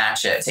couldn't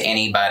match it to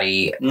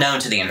anybody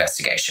known to the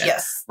investigation.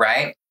 Yes.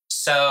 Right?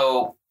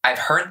 So I've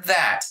heard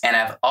that. And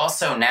I've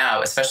also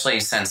now, especially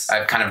since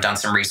I've kind of done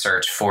some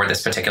research for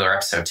this particular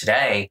episode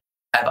today,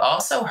 I've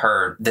also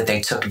heard that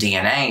they took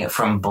DNA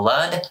from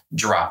blood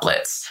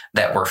droplets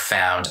that were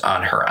found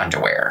on her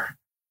underwear.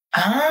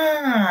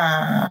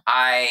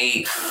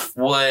 I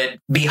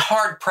would be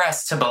hard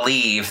pressed to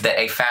believe that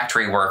a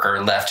factory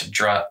worker left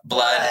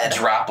blood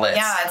droplets.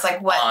 Yeah, it's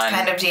like what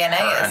kind of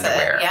DNA is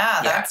underwear. it?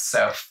 Yeah,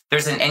 so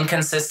there's an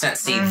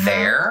inconsistency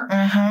there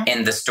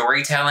in the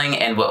storytelling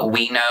and what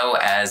we know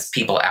as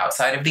people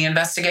outside of the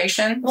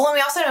investigation. Well, and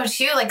we also know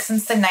too, like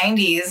since the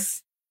 90s,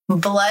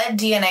 blood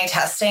DNA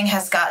testing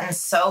has gotten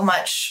so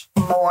much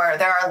more.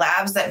 There are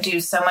labs that do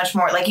so much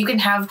more. Like you can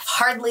have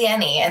hardly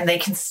any and they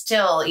can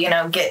still,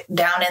 get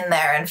down in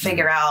there and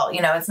figure out,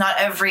 it's not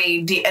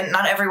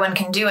not everyone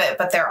can do it,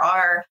 but there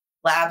are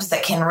labs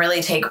that can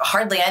really take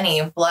hardly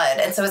any blood.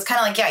 And so it's kind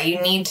of like,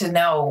 you need to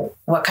know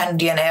what kind of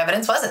DNA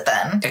evidence was it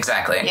then?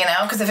 Exactly.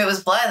 Because if it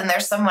was blood, then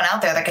there's someone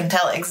out there that can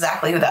tell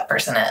exactly who that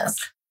person is.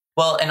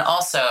 Well, and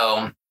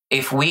also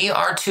if we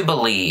are to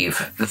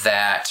believe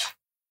that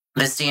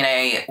this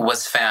DNA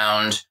was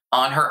found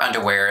on her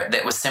underwear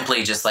that was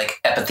simply just like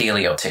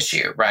epithelial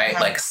tissue, right?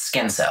 Like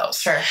skin cells.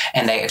 Sure.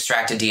 And they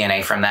extracted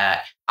DNA from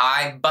that.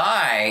 I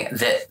buy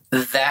that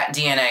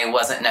DNA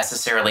wasn't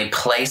necessarily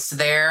placed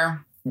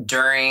there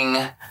during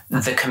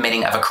the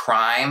committing of a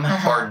crime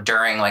or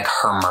during like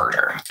her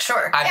murder.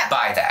 Sure. I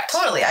buy that.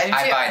 Totally. I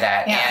buy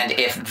that. Yeah. And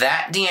if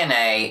that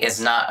DNA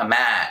is not a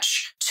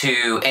match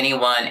to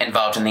anyone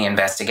involved in the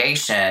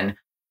investigation,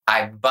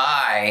 I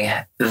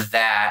buy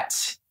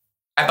that.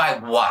 I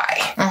buy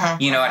why.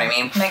 You know what I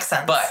mean? Makes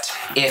sense. But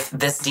if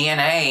this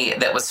DNA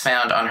that was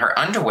found on her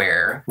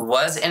underwear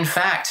was in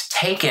fact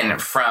taken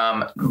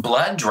from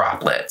blood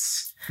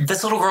droplets,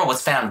 this little girl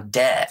was found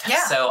dead.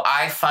 Yeah. So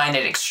I find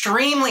it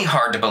extremely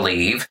hard to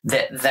believe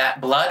that that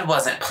blood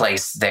wasn't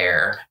placed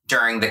there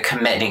during the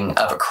committing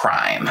of a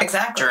crime.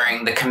 Exactly.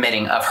 During the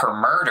committing of her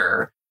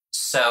murder.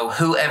 So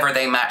whoever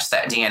they matched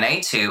that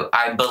DNA to,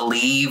 I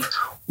believe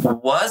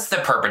was the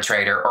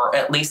perpetrator or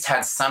at least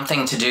had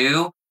something to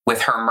do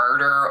with her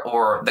murder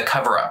or the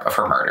cover-up of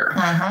her murder.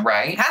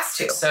 Right? Has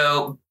to.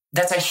 So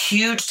that's a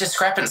huge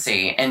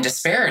discrepancy and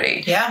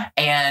disparity. Yeah.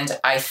 And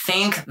I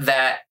think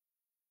that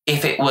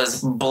if it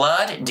was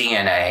blood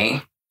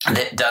DNA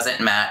that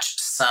doesn't match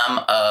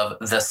some of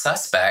the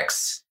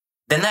suspects,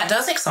 then that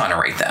does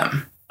exonerate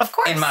them. Of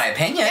course. In my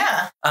opinion.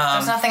 Yeah.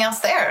 There's nothing else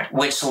there.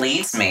 Which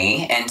leads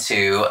me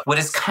into what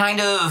is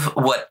kind of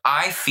what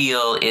I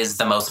feel is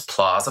the most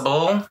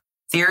plausible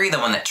theory, the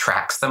one that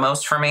tracks the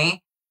most for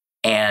me.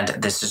 And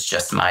this is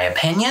just my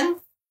opinion.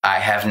 I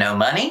have no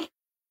money.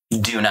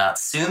 Do not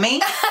sue me.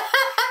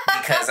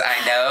 Because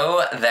I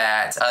know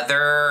that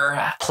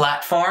other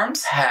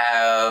platforms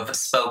have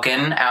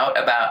spoken out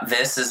about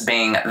this as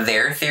being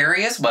their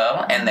theory as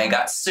well, and they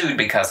got sued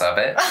because of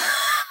it.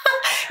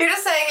 You're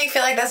just saying you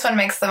feel like this one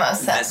makes the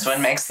most sense. This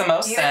one makes the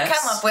most you sense. You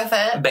come up with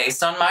it.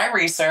 Based on my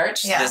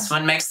research, this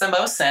one makes the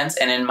most sense.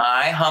 And in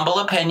my humble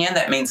opinion,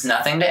 that means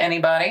nothing to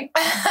anybody.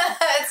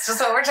 It's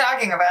just what we're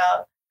talking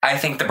about. I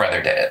think the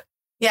brother did it.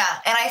 Yeah,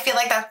 and I feel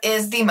like that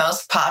is the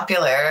most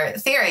popular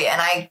theory, and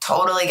I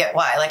totally get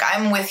why. Like,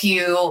 I'm with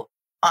you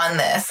on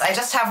this. I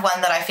just have one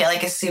that I feel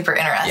like is super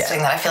interesting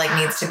that I feel like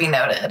needs to be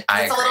noted.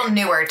 It's a little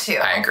newer, too.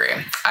 I agree.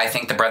 I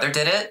think the brother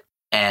did it,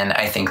 and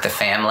I think the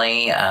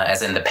family,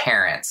 as in the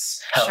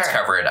parents, helped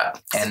cover it up.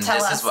 And so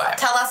this is why.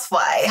 Tell us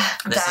why,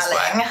 this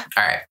darling. Is why.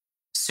 All right.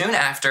 Soon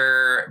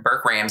after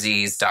Burke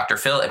Ramsey's Dr.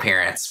 Phil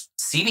appearance,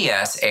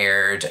 CBS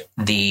aired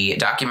the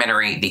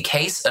documentary The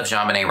Case of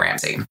JonBenét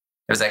Ramsey.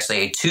 It was actually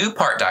a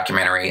 2-part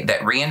documentary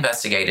that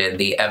reinvestigated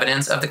the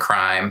evidence of the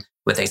crime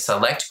with a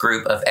select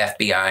group of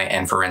FBI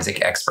and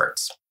forensic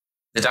experts.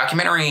 The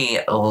documentary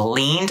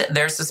leaned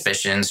their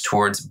suspicions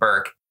towards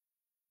Burke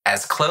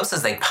as close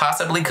as they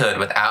possibly could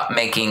without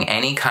making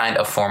any kind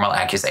of formal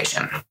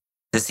accusation.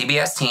 The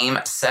CBS team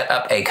set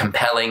up a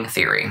compelling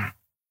theory.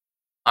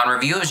 On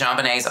review of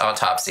JonBenét's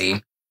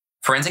autopsy,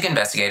 forensic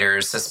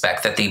investigators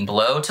suspect that the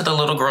blow to the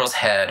little girl's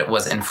head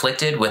was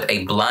inflicted with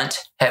a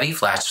blunt, heavy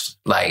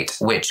flashlight,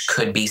 which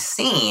could be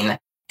seen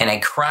in a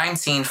crime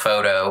scene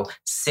photo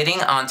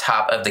sitting on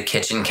top of the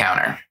kitchen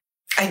counter.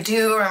 I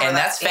do remember and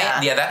that's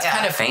that. That's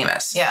kind of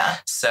famous. Yeah.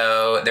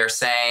 So they're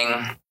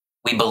saying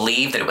we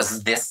believe that it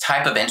was this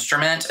type of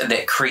instrument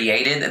that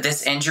created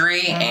this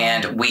injury,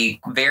 and we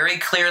very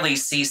clearly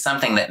see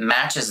something that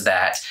matches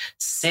that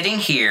sitting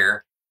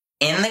here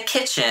in the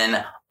kitchen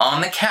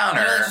on the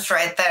counter. Really just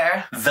right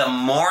there. The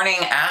morning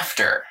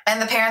after.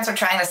 And the parents are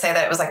trying to say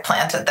that it was like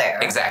planted there.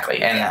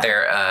 Exactly. And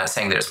they're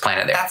saying that it was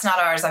planted there. That's not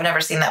ours. I've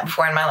never seen that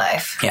before in my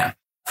life. Yeah.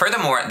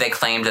 Furthermore, they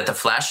claimed that the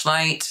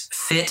flashlight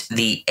fit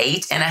the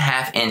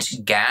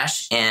 8.5-inch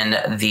gash in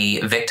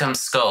the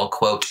victim's skull,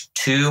 quote,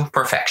 to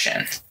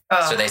perfection.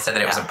 Oh, so they said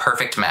that it was a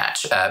perfect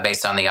match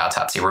based on the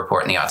autopsy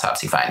report and the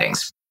autopsy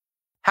findings.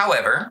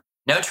 However,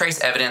 no trace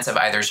evidence of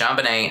either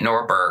JonBenét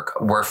nor Burke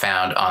were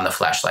found on the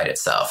flashlight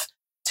itself.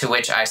 To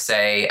which I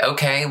say,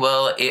 okay,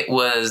 well, it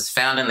was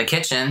found in the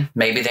kitchen.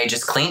 Maybe they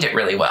just cleaned it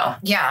really well.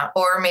 Yeah,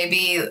 or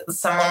maybe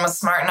someone was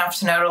smart enough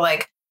to know to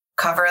like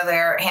cover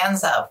their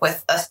hands up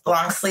with a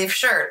long sleeve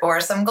shirt or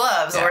some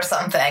gloves or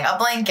something, a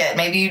blanket.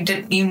 Maybe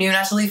you knew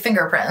not to leave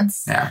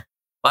fingerprints. Yeah.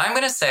 Well, I'm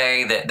going to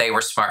say that they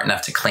were smart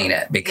enough to clean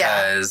it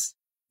because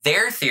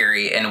their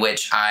theory, in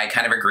which I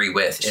kind of agree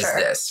with, is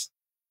this.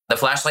 The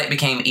flashlight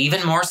became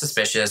even more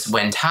suspicious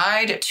when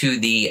tied to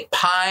the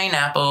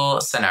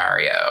pineapple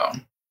scenario.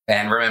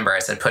 And remember, I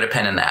said put a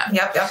pin in that.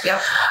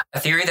 Yep. A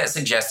theory that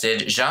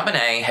suggested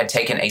JonBenét had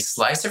taken a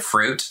slice of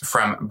fruit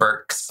from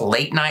Burke's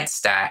late-night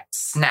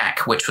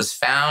snack, which was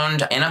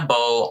found in a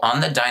bowl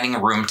on the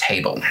dining room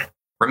table.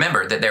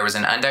 Remember that there was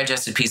an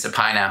undigested piece of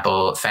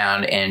pineapple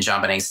found in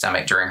JonBenét's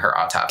stomach during her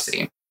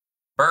autopsy.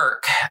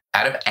 Burke,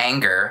 out of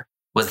anger,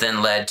 was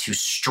then led to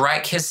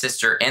strike his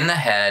sister in the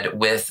head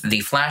with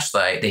the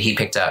flashlight that he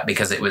picked up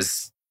because it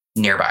was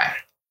nearby.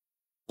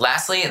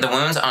 Lastly, the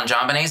wounds on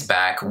JonBenét's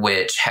back,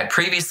 which had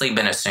previously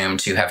been assumed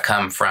to have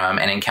come from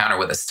an encounter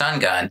with a stun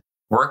gun,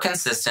 were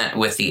consistent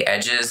with the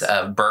edges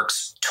of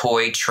Burke's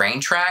toy train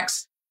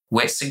tracks,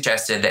 which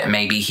suggested that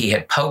maybe he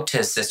had poked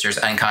his sister's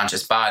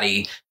unconscious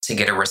body to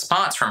get a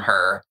response from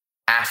her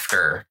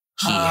after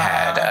he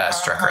had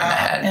struck her in the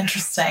head.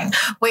 Interesting.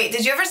 Wait,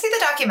 did you ever see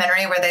the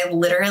documentary where they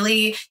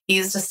literally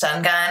used a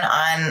stun gun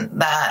on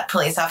that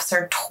police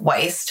officer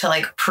twice to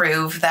like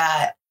prove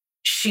that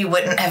she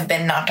wouldn't have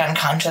been knocked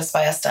unconscious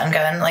by a stun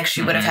gun. Like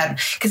she would have had,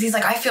 because he's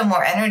like, I feel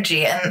more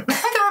energy. And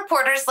the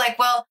reporter's like,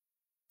 well,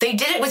 they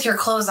did it with your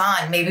clothes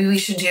on. Maybe we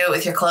should do it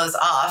with your clothes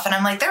off. And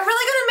I'm like, they're really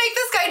going to make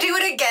this guy do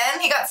it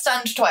again? He got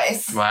stunned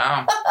twice.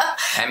 Wow.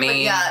 I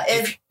mean, yeah,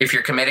 if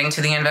you're committing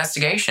to the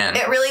investigation.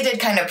 It really did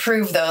kind of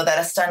prove, though, that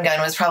a stun gun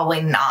was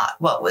probably not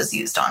what was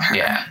used on her.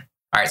 Yeah.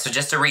 All right, so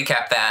just to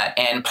recap that,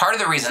 and part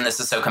of the reason this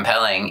is so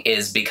compelling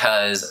is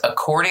because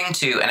according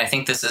to, and I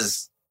think this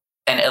is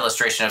an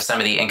illustration of some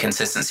of the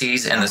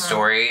inconsistencies in the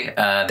story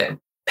that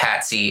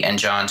Patsy and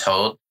John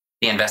told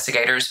the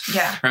investigators.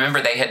 Yeah.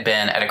 Remember, they had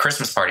been at a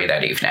Christmas party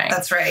that evening.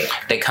 That's right.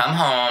 They come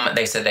home.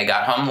 They said they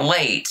got home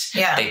late.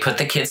 Yeah. They put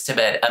the kids to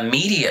bed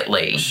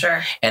immediately.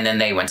 Sure. And then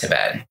they went to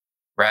bed,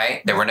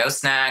 right? There were no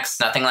snacks.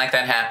 Nothing like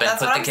that happened. That's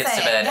put what the I'm kids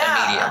saying. to bed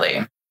Yeah.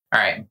 immediately.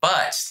 All right.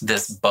 But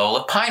this bowl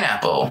of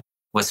pineapple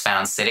was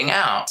found sitting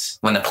out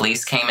when the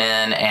police came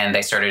in and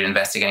they started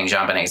investigating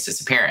JonBenét's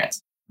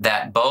disappearance.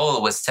 That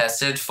bowl was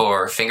tested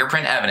for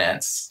fingerprint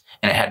evidence,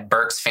 and it had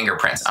Burke's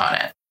fingerprints on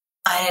it.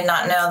 I did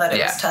not know that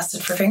it was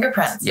tested for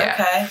fingerprints. Yeah.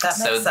 Okay, that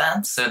makes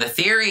sense. So the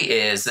theory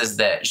is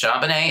that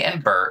JonBenet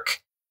and Burke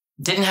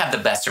didn't have the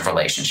best of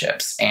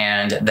relationships,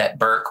 and that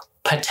Burke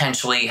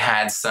potentially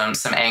had some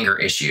anger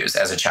issues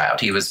as a child.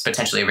 He was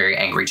potentially a very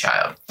angry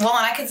child. Well,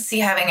 and I could see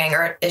having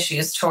anger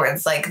issues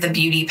towards like the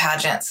beauty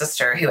pageant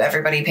sister who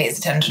everybody pays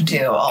attention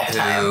to all the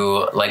time.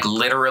 Who like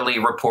literally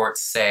reports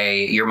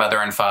say your mother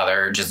and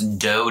father just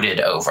doted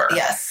over.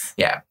 Yes.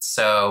 Yeah.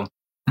 So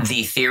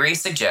the theory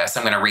suggests,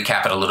 I'm going to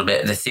recap it a little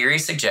bit. The theory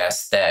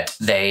suggests that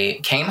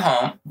they came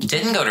home,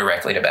 didn't go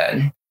directly to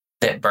bed,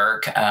 that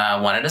Burke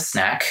wanted a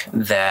snack,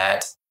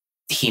 that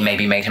he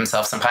maybe made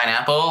himself some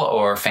pineapple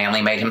or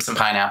family made him some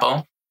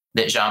pineapple,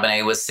 that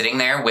JonBenet was sitting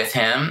there with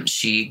him.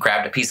 She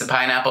grabbed a piece of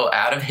pineapple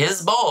out of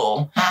his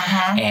bowl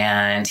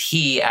and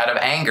he, out of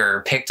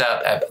anger, picked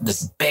up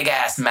this big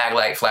ass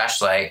Maglite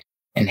flashlight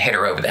and hit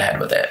her over the head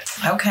with it.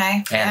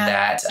 Okay. And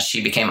that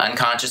she became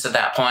unconscious at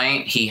that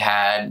point. He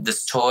had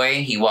this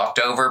toy. He walked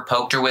over,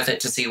 poked her with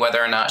it to see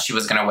whether or not she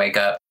was going to wake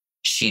up.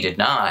 She did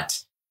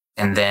not.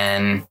 And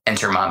then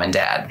enter mom and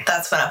dad.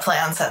 That's when a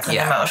plan sets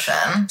into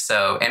motion.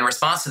 So in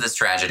response to this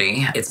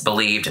tragedy, it's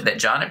believed that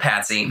John and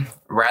Patsy,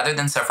 rather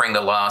than suffering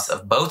the loss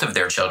of both of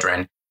their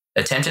children,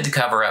 attempted to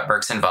cover up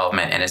Burke's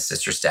involvement in his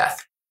sister's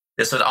death.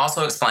 This would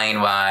also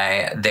explain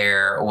why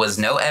there was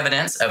no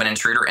evidence of an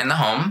intruder in the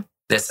home.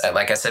 This,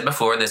 like I said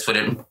before, this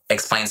would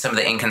explain some of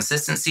the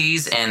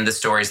inconsistencies in the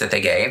stories that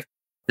they gave.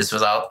 This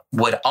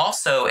would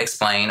also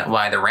explain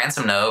why the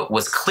ransom note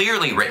was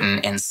clearly written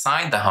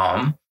inside the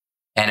home.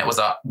 And it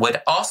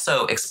would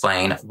also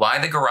explain why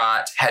the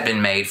garrote had been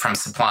made from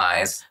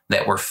supplies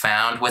that were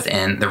found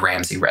within the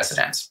Ramsey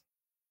residence.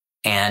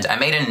 And I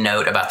made a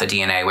note about the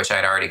DNA, which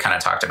I'd already kind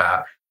of talked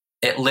about.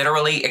 It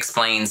literally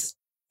explains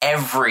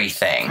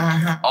everything,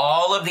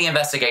 all of the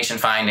investigation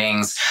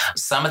findings,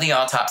 some of the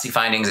autopsy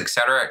findings, et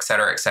cetera, et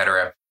cetera, et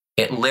cetera.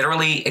 It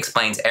literally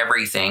explains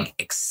everything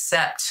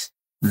except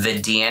the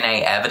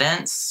DNA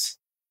evidence,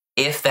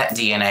 if that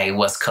DNA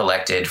was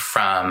collected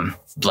from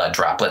blood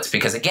droplets,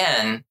 because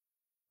again,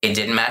 it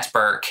didn't match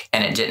Burke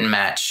and it didn't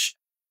match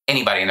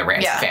anybody in the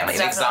Ramsey family.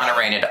 It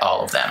exonerated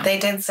all of them. They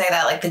did say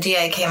that, like the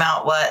DA came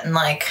out, in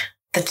like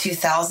the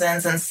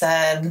 2000s and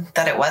said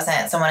that it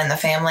wasn't someone in the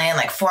family and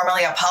like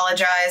formally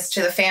apologized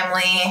to the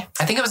family.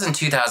 I think it was in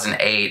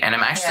 2008. And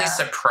I'm actually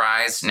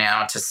surprised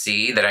now to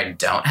see that I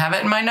don't have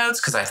it in my notes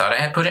because I thought I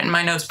had put it in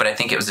my notes, but I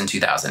think it was in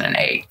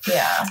 2008.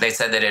 Yeah. They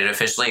said that it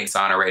officially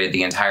exonerated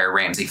the entire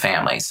Ramsey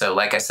family. So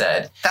like I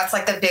said, that's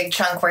like the big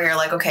chunk where you're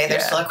like, okay,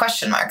 there's still a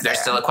question mark there. There's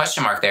still a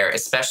question mark there,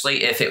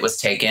 especially if it was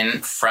taken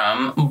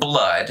from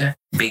blood,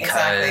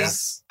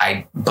 because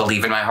I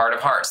believe in my heart of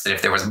hearts that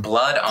if there was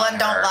blood on her... Blood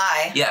don't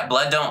lie. Yeah,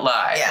 blood don't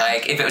lie. Yeah.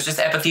 Like, if it was just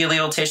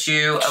epithelial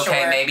tissue,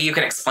 okay, maybe you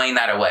can explain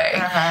that away.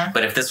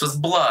 But if this was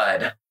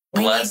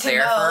blood's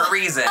there for a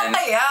reason, and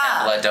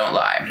blood don't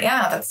lie.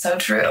 Yeah, that's so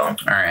true. All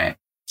right.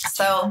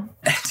 So...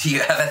 do you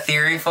have a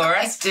theory for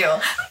us? I do.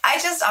 I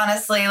just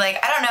honestly,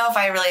 I don't know if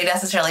I really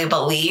necessarily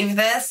believe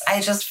this. I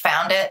just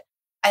found it.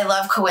 I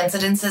love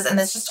coincidences, and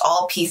this just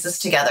all pieces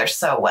together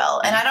so well.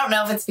 And I don't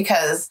know if it's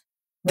because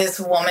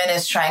this woman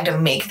is trying to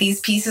make these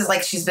pieces,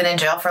 like she's been in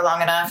jail for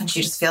long enough and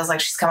she just feels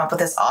like she's come up with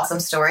this awesome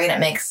story and it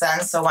makes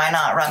sense. So why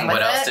not run with it?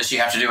 What else does she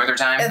have to do with her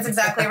time? That's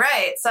exactly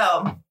right.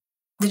 So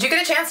did you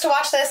get a chance to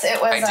watch this? It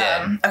was,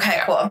 I did.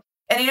 Okay, cool.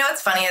 And you know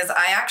what's funny is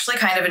I actually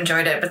kind of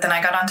enjoyed it, but then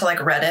I got onto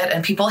Reddit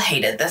and people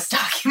hated this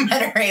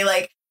documentary.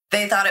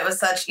 They thought it was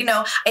such,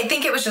 I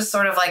think it was just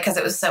sort of because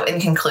it was so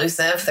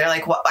inconclusive. They're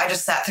like, well, I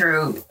just sat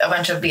through a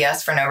bunch of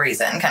BS for no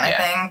reason kind of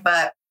thing.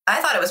 But I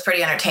thought it was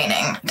pretty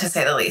entertaining, to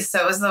say the least. So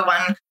it was the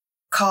one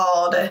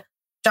called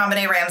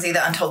JonBenet Ramsey,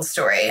 The Untold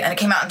Story, and it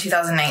came out in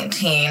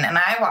 2019. And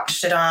I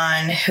watched it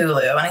on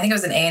Hulu, and I think it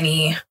was an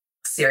A&E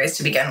series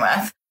to begin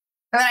with.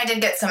 And then I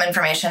did get some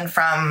information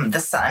from The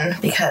Sun,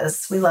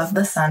 because we love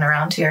The Sun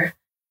around here.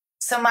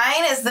 So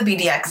mine is the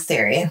BDX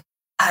theory.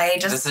 I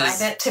just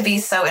find it to be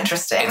so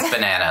interesting. It's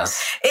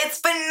bananas.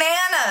 It's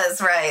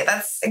bananas, right?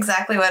 That's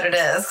exactly what it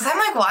is. Because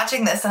I'm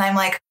watching this, and I'm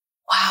like,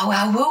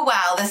 Wow, woo,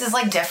 wow. This is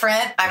like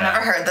different. I've never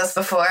heard this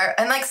before.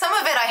 And like some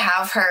of it I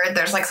have heard.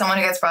 There's like someone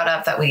who gets brought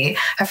up that we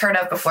have heard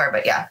of before.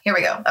 But yeah, here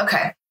we go.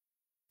 Okay.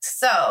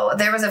 So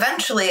there was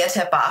eventually a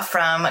tip-off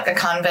from a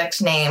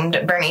convict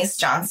named Bernice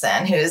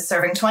Johnson, who's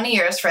serving 20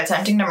 years for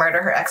attempting to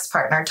murder her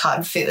ex-partner,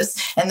 Todd Foose.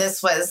 And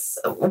this was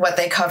what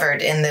they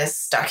covered in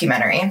this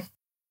documentary.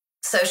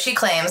 So she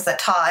claims that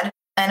Todd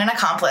and an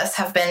accomplice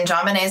have been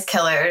JonBenét's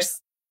killers,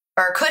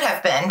 or could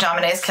have been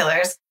JonBenét's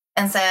killers,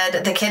 and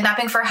said the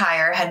kidnapping for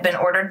hire had been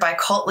ordered by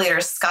cult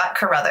leader Scott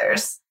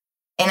Carruthers.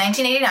 In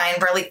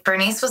 1989,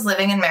 Bernice was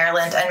living in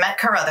Maryland and met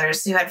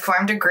Carruthers, who had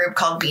formed a group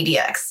called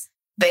BDX,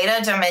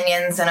 Beta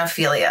Dominion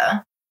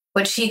Xenophilia,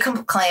 which he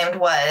claimed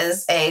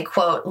was a,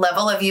 quote,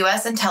 level of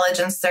U.S.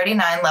 intelligence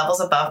 39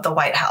 levels above the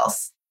White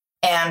House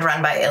and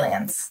run by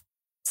aliens.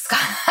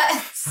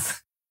 Scott...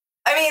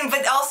 I mean,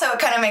 but also it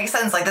kind of makes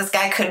sense. Like, this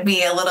guy could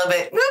be a little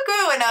bit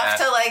woo-goo enough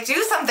to, like,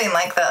 do something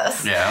like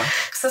this. Yeah.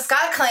 So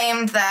Scott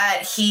claimed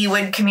that he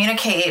would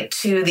communicate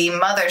to the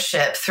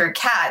mothership through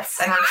cats.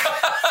 And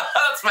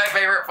that's my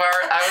favorite part.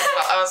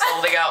 I was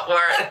holding out for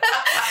it.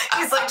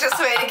 He's like, just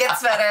wait, it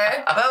gets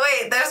better. But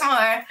wait, there's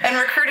more. And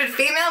recruited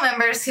female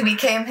members who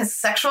became his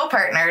sexual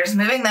partners,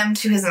 moving them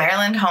to his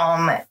Maryland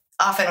home,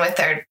 often with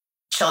their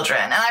children.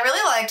 And I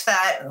really liked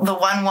that the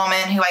one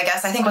woman who I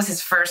think was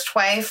his first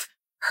wife,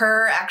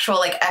 her actual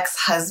like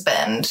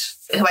ex-husband,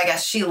 who I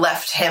guess she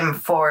left him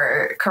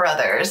for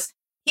Carruthers,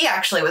 he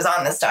actually was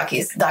on this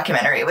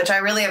documentary, which I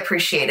really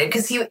appreciated,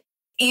 because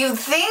you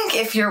think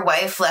if your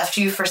wife left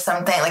you for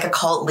something like a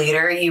cult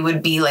leader, you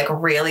would be like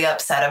really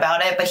upset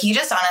about it. But he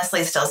just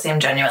honestly still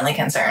seemed genuinely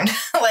concerned.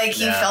 Like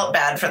he felt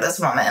bad for this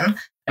woman.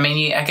 I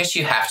mean, I guess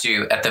you have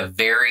to, at the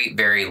very,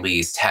 very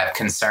least, have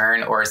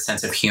concern or a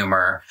sense of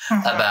humor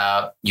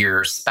about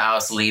your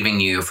spouse leaving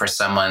you for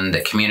someone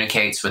that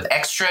communicates with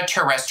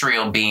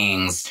extraterrestrial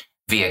beings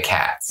via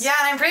cats. Yeah,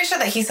 and I'm pretty sure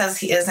that he says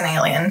he is an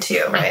alien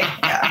too, right?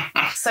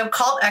 Yeah. So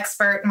cult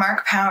expert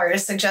Mark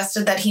Powers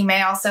suggested that he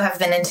may also have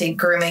been into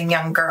grooming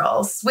young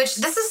girls, which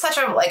this is such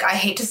a, like, I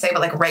hate to say,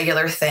 but like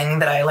regular thing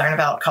that I learn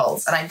about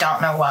cults, and I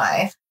don't know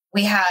why.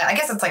 I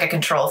guess it's like a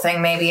control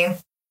thing maybe.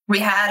 We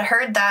had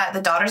heard that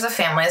the daughters of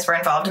families were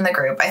involved in the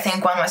group. I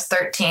think one was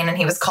 13 and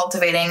he was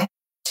cultivating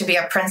to be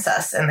a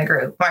princess in the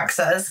group, Mark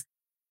says.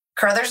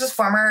 Carruthers'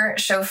 former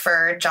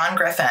chauffeur, John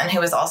Griffin, who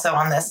was also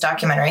on this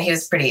documentary, he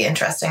was pretty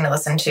interesting to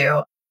listen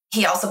to.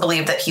 He also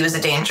believed that he was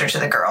a danger to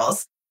the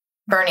girls.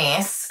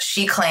 Bernice,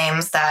 she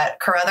claims that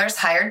Carruthers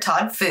hired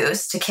Todd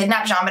Foose to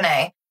kidnap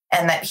JonBenét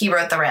and that he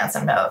wrote the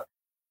ransom note.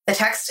 The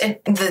text,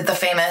 the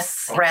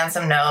famous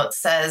ransom note,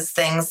 says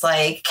things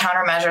like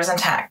countermeasures and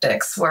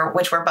tactics,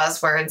 which were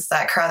buzzwords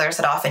that Carruthers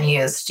had often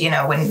used,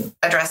 when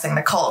addressing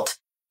the cult,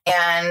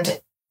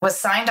 and was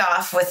signed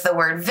off with the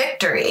word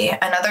victory,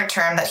 another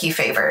term that he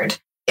favored.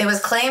 It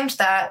was claimed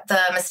that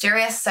the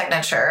mysterious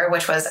signature,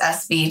 which was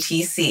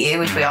SBTC,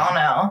 which we all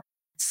know,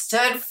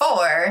 stood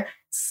for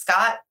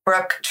Scott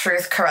Brooke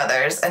Truth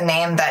Carruthers, a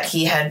name that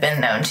he had been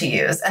known to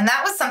use. And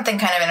that was something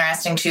kind of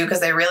interesting too,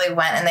 because they really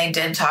went and they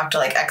did talk to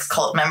like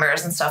ex-cult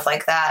members and stuff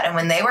like that. And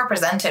when they were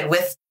presented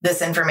with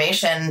this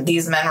information,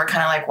 these men were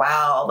kind of like,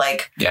 wow,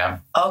 like, yeah,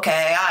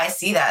 okay, I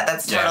see that.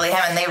 That's totally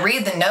him. And they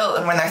read the note,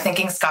 and when they're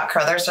thinking Scott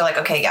Carruthers, they're like,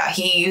 okay, yeah,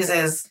 he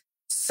uses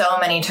so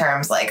many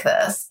terms like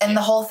this. And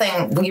the whole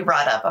thing we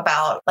brought up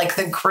about like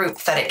the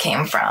group that it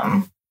came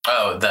from.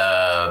 Oh,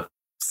 the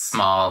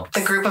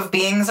group of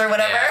beings or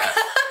whatever. Yeah.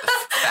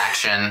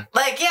 Faction.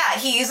 Like, yeah,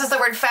 he uses the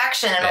word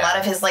faction in a lot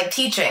of his like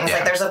teachings. Yeah.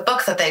 Like there's a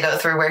book that they go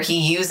through where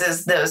he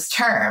uses those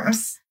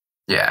terms.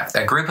 Yeah,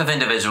 a group of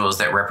individuals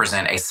that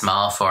represent a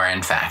small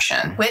foreign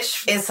faction.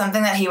 Which is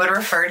something that he would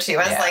refer to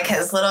as like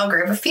his little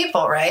group of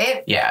people,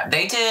 right? Yeah,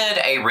 they did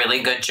a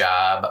really good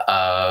job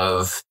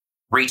of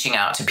reaching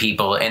out to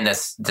people in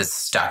this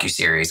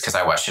docuseries, because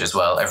I watched it as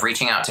well, of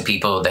reaching out to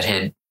people that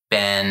had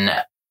been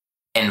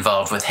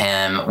involved with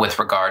him with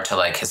regard to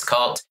like his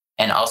cult,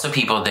 and also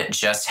people that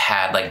just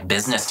had like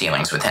business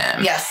dealings with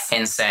him. Yes.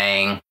 And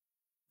saying,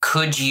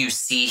 could you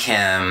see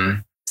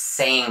him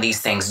saying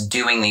these things,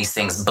 doing these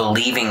things,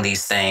 believing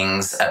these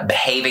things,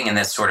 behaving in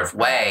this sort of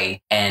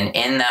way? And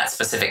in that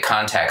specific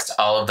context,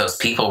 all of those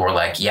people were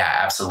like, yeah,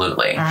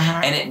 absolutely.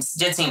 And it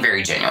did seem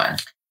very genuine.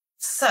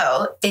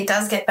 So it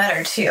does get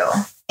better too.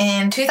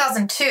 In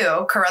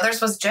 2002, Carruthers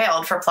was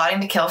jailed for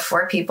plotting to kill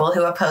 4 people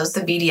who opposed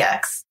the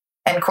BDX.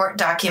 And court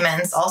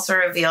documents also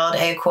revealed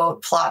a,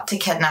 quote, plot to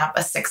kidnap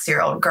a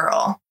 6-year-old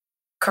girl.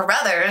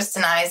 Carruthers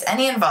denies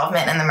any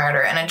involvement in the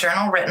murder, and a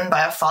journal written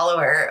by a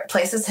follower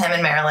places him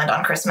in Maryland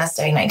on Christmas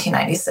Day,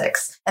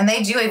 1996. And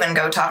they do even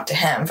go talk to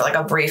him for like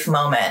a brief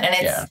moment. And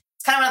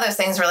it's kind of one of those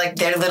things where like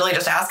they literally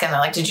just ask him,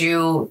 they're like, did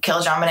you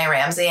kill JonBenét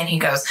Ramsey? And he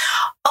goes,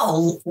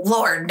 oh,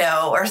 Lord,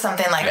 no, or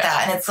something like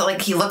that. And it's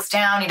like he looks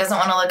down, he doesn't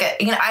want to look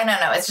at, I don't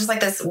know. It's just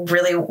like this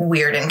really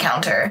weird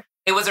encounter.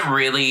 It was a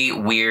really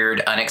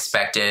weird,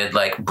 unexpected,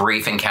 like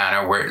brief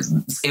encounter where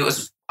it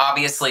was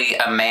obviously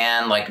a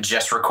man like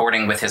just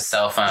recording with his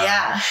cell phone,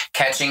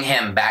 catching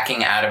him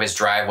backing out of his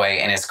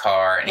driveway in his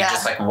car, and he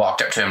just like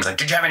walked up to him and was like,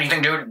 did you have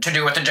anything to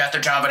do with the death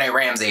of JonBenet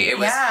Ramsey? It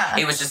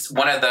was just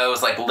one of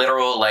those like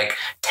literal like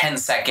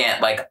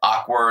 10-second like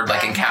awkward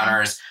like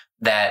encounters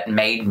that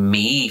made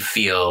me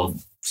feel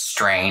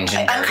strange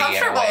and dirty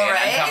uncomfortable,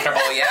 right?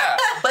 Uncomfortable, yeah.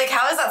 Like,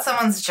 how is that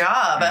someone's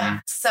job? Mm-hmm.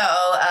 So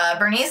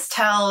Bernice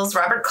tells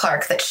Robert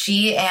Clark that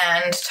she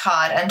and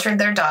Todd entered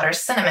their daughter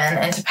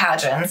Cinnamon into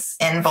pageants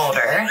in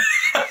Boulder.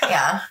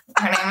 Yeah,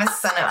 her name is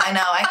Cinnamon. I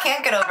know, I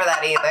can't get over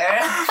that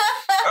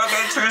either.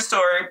 Okay, true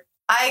story.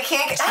 I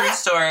can't. True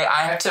story.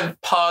 I have to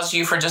pause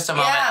you for just a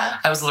moment. Yeah.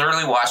 I was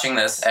literally watching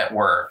this at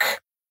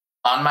work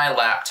on my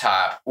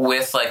laptop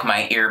with like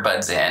my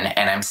earbuds in,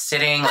 and I'm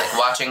sitting like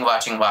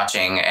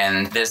watching,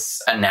 and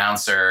this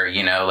announcer,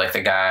 you know, like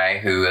the guy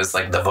who is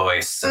like the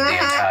voice of the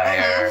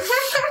entire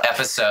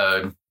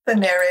episode. The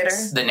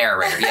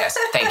narrator, yes,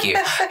 thank you.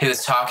 Who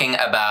was talking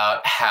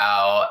about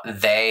how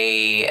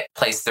they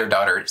placed their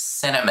daughter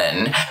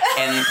Cinnamon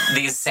in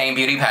these same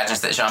beauty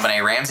pageants that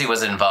JonBenet Ramsey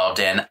was involved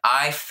in.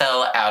 I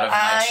fell out of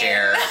my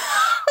chair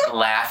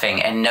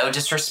laughing. And no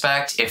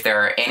disrespect, if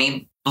there are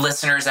any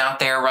listeners out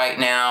there right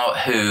now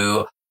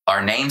who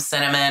are named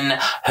Cinnamon,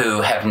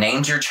 who have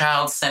named your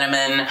child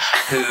Cinnamon,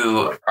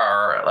 who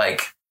are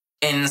like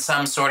in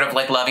some sort of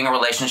like loving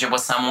relationship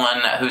with someone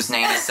whose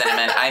name is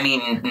Cinnamon. I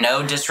mean,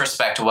 no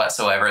disrespect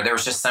whatsoever. There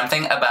was just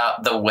something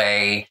about the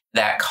way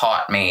that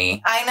caught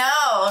me. I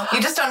know.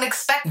 You just don't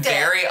expect it.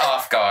 Very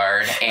off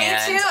guard.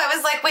 And me too. I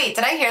was like, wait,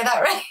 did I hear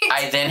that right?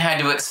 I then had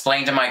to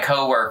explain to my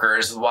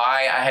coworkers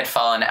why I had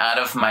fallen out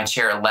of my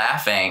chair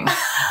laughing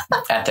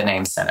at the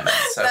name Cinnamon.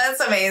 So that's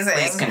amazing.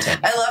 Please continue.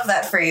 I love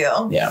that for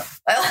you. Yeah.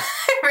 I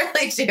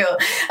really do.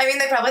 I mean,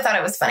 they probably thought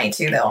it was funny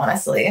too, though,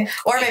 honestly.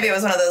 Or maybe it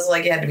was one of those,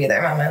 like, you had to be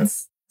there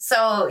moments.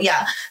 So,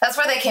 yeah, that's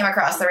where they came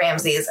across the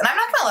Ramseys. And I'm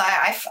not going to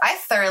lie, I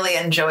thoroughly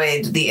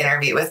enjoyed the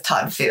interview with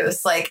Todd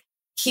Foose. Like,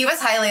 he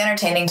was highly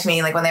entertaining to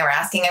me, like, when they were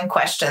asking him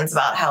questions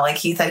about how, like,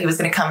 he thought he was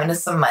going to come into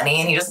some money,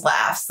 and he just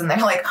laughs. And they're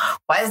like,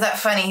 why is that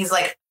funny? He's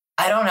like,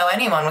 I don't know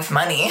anyone with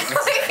money.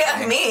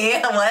 Like, me,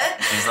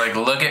 what? He's like,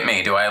 look at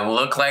me. Do I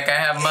look like I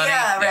have money?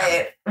 Yeah,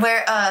 right.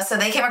 Where, so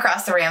they came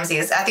across the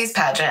Ramseys at these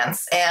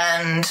pageants,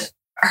 and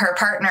her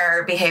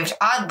partner behaved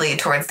oddly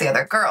towards the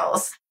other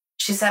girls.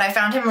 She said, I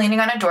found him leaning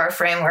on a door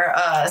frame where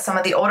some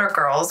of the older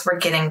girls were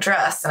getting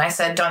dressed. And I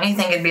said, don't you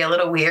think it'd be a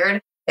little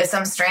weird if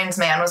some strange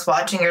man was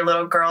watching your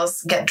little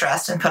girls get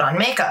dressed and put on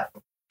makeup?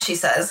 She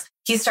says,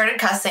 he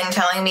started cussing,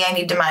 telling me I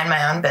need to mind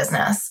my own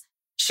business.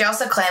 She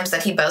also claims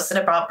that he boasted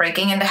about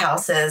breaking into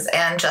houses.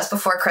 And just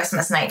before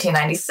Christmas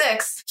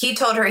 1996, he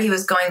told her he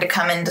was going to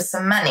come into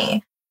some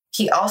money.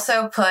 He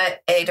also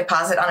put a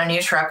deposit on a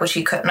new truck, which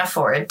he couldn't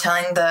afford,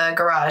 telling the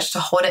garage to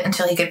hold it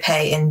until he could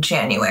pay in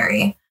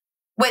January.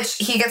 Which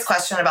he gets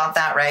questioned about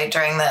that, right,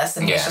 during this.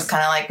 And he's just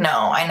kind of like, no,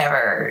 I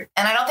never.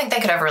 And I don't think they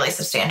could ever really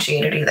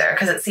substantiate it either,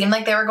 because it seemed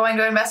like they were going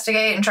to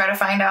investigate and try to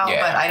find out.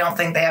 But I don't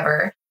think they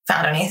ever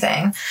found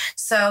anything.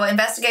 So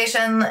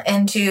investigation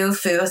into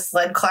Foose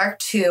led Clark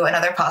to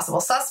another possible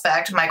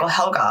suspect, Michael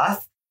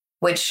Helgoth,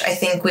 which I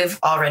think we've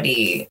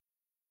already.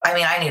 I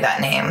mean, I knew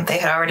that name. They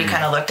had already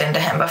kind of looked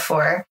into him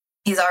before.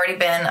 He's already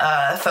been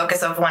a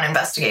focus of one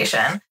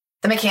investigation.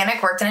 The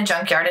mechanic worked in a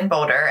junkyard in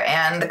Boulder,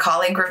 and the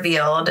colleague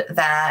revealed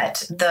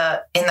that in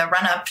the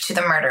run-up to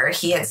the murder,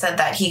 he had said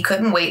that he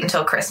couldn't wait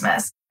until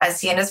Christmas, as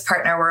he and his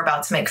partner were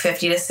about to make $50,000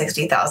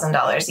 to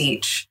 $60,000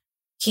 each.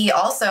 He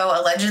also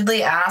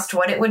allegedly asked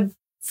what it would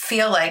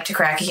feel like to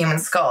crack a human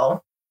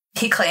skull.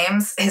 He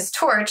claims his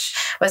torch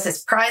was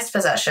his prized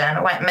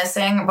possession, went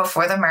missing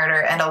before the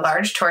murder, and a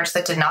large torch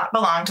that did not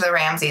belong to the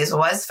Ramseys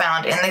was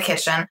found in the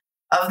kitchen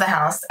of the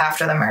house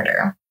after the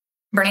murder.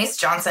 Bernice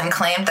Johnson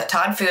claimed that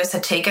Todd Foose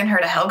had taken her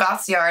to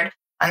Helgoth's yard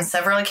on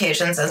several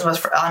occasions and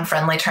was on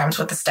friendly terms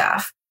with the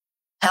staff.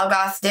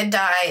 Helgoth did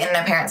die in an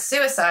apparent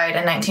suicide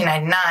in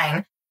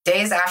 1999,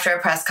 days after a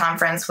press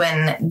conference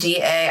when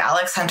DA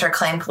Alex Hunter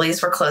claimed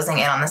police were closing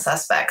in on the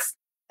suspects.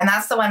 And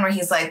that's the one where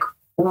he's like,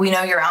 we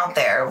know you're out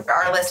there.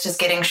 Our list is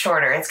getting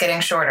shorter. It's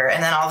getting shorter.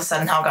 And then all of a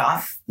sudden,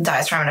 Helgoth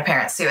dies from an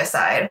apparent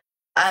suicide.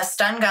 A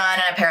stun gun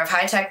and a pair of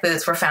high-tech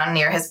boots were found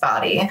near his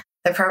body.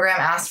 The program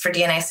asked for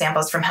DNA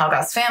samples from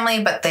Helgoth's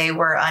family, but they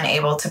were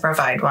unable to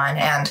provide one.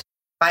 And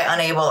by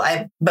unable,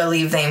 I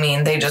believe they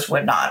mean they just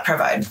would not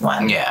provide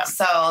one. Yeah.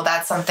 So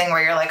that's something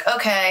where you're like,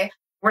 okay,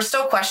 we're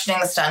still questioning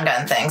the stun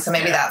gun thing. So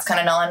maybe that's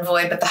kind of null and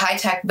void. But the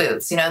high-tech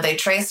boots, you know, they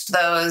traced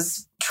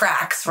those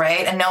tracks,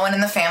 right? And no one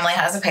in the family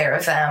has a pair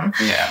of them.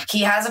 Yeah.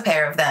 He has a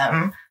pair of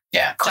them.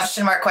 Yeah.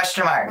 Question mark.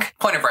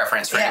 Point of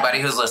reference for anybody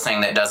who's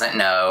listening that doesn't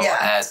know,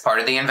 as part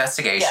of the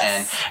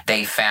investigation,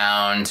 they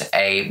found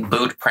a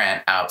boot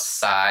print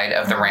outside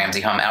of the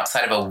Ramsey home,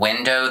 outside of a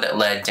window that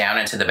led down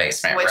into the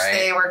basement, which right?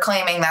 they were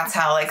claiming that's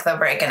how, like, the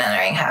break and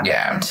entering happened.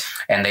 Yeah.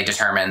 And they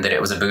determined that it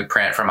was a boot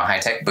print from a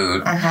high-tech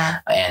boot.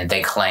 And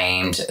they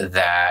claimed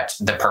that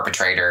the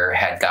perpetrator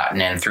had gotten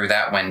in through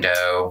that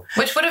window.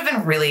 Which would have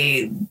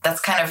been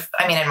that's kind of,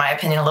 I mean, in my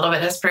opinion, a little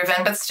bit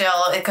disproven, but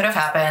still, it could have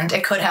happened.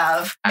 It could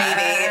have,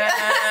 maybe.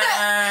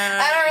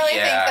 I don't really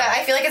think that.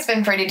 I feel like it's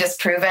been pretty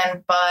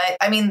disproven, but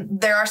I mean,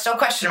 there are still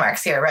question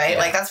marks here, right?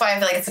 Like, that's why I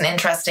feel like it's an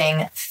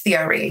interesting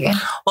theory.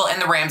 Well,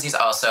 and the Ramseys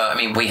also, I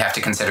mean, we have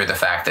to consider the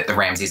fact that the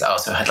Ramseys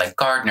also had like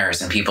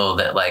gardeners and people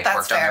that like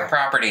worked on their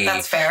property.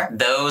 That's fair.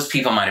 Those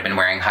people might have been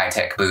wearing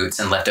high-tech boots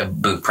and left a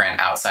boot print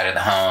outside of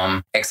the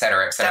home, et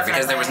cetera,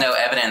 because there was no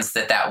evidence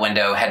that that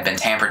window had been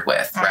tampered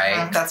with,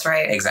 right? That's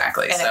right.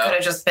 Exactly. And it could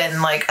have just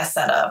been like a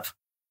setup.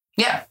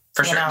 Yeah.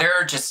 For sure. There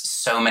are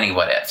just so many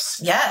what ifs.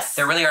 Yes.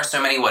 There really are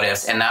so many what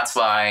ifs. And that's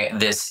why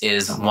this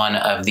is one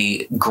of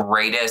the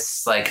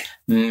greatest like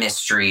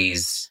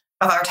mysteries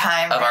of our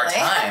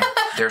time.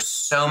 There's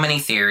so many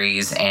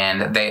theories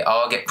and they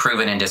all get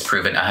proven and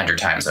disproven 100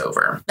 times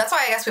over. That's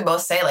why I guess we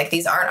both say like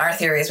these aren't our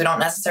theories. We don't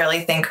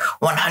necessarily think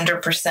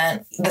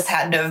 100% this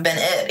had to have been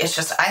it. It's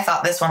just I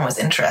thought this one was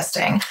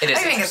interesting. It is.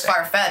 I think it's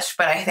far-fetched,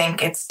 but I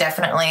think it's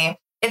definitely,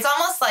 it's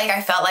almost like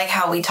I felt like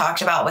how we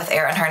talked about with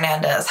Aaron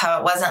Hernandez, how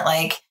it wasn't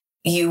like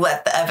you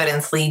let the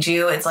evidence lead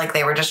you. It's like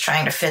they were just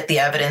trying to fit the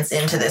evidence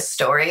into this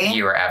story.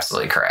 You are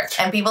absolutely correct.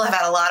 And people have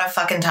had a lot of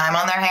fucking time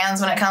on their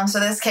hands when it comes to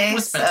this case.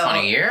 It's been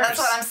 20 years. That's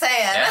what I'm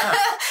saying. Yeah.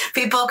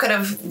 People could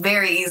have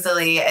very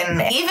easily,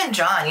 and even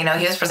John, you know,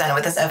 he was presented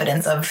with this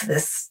evidence of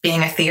this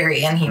being a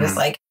theory. And he was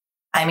like,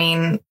 I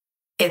mean,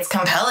 it's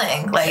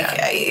compelling.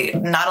 Like,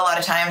 not a lot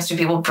of times do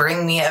people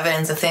bring me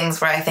evidence of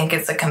things where I think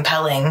it's a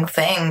compelling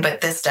thing,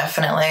 but this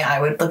definitely I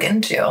would look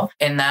into.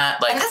 And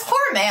that, like, and this poor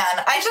man,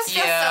 I just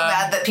feel so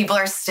bad that people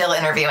are still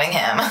interviewing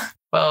him.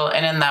 Well,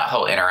 and in that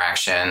whole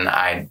interaction,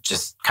 I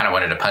just kind of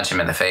wanted to punch him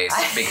in the face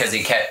because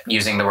he kept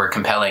using the word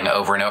compelling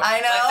over and over. I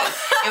know.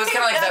 Like it was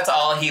kind of like that's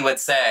all he would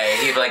say.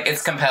 He'd be like,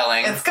 it's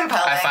compelling. It's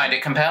compelling. I find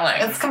it compelling.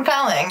 It's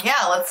compelling.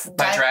 Yeah, let's...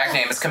 My drag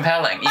name is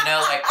compelling. You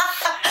know, like,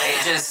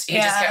 he just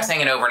kept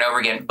saying it over and over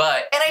again.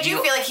 But and I do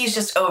feel like he's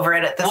just over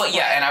it at this point. Well,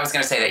 yeah, and I was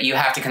going to say that you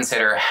have to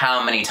consider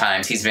how many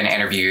times he's been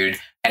interviewed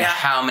and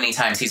how many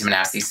times he's been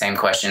asked these same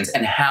questions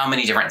and how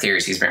many different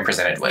theories he's been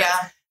presented with.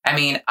 Yeah. I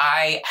mean,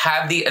 I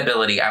have the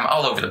ability, I'm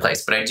all over the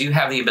place, but I do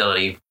have the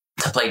ability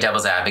to play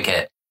devil's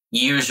advocate,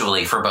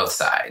 usually for both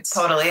sides.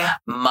 Totally.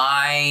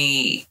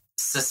 My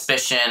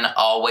suspicion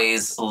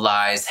always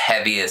lies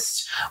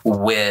heaviest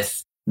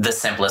with the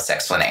simplest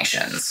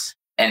explanations.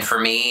 And for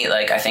me,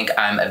 like, I think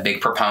I'm a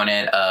big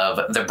proponent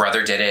of the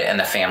brother did it and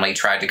the family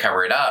tried to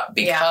cover it up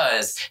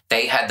because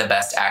they had the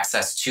best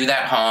access to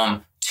that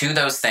home, to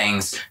those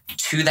things,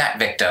 to that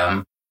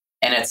victim.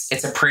 And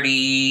it's a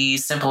pretty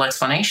simple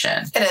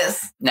explanation. It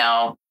is.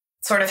 Now,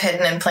 sort of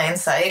hidden in plain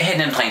sight.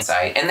 Hidden in plain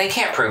sight. And they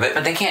can't prove it,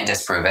 but they can't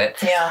disprove it.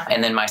 Yeah.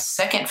 And then my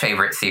second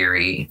favorite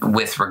theory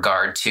with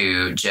regard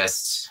to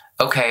just,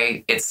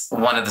 okay, it's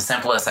one of the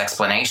simplest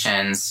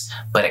explanations,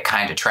 but it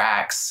kind of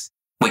tracks.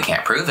 We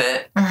can't prove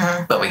it,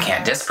 but we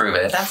can't disprove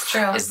it. That's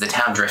true. Is the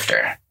town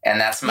drifter.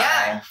 And that's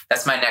my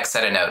next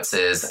set of notes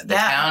is the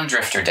town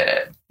drifter did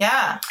it.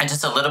 Yeah. And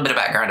just a little bit of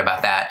background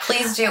about that.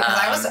 Please do.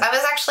 Because I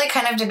was actually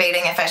kind of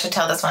debating if I should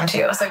tell this one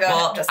too. So go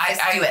ahead. Just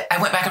do it.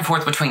 I went back and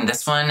forth between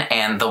this one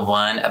and the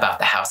one about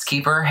the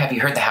housekeeper. Have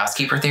you heard the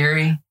housekeeper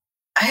theory?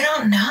 I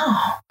don't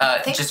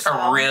know. Just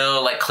a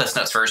real like Cliff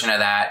Notes version of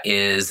that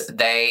is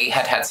they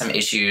had some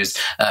issues.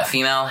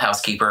 Female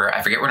housekeeper,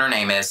 I forget what her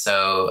name is.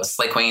 So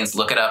Slay Queens,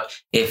 look it up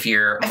if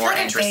you're more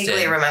interested. I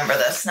vaguely remember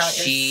this.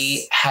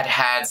 She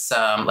had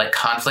some like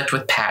conflict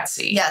with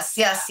Patsy. Yes.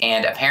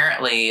 And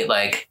apparently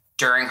like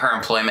during her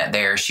employment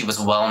there, she was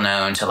well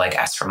known to like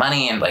ask for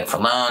money and like for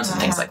loans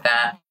and things like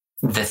that.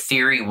 The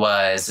theory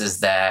is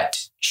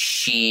that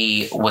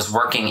she was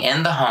working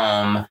in the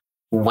home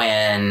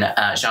when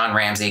John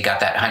Ramsey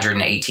got that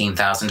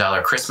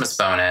 $118,000 Christmas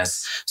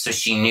bonus. So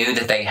she knew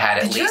that they had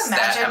at least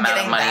that amount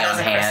of money on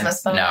hand.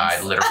 No,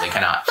 I literally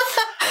cannot.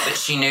 But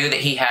she knew that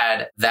he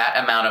had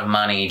that amount of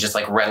money just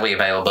like readily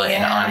available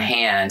and on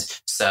hand.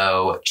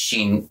 So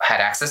she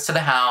had access to the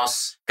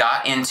house,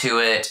 got into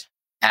it,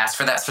 asked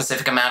for that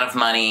specific amount of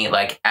money,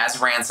 like as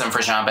ransom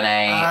for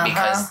JonBenét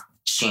because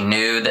she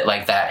knew that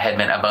like that had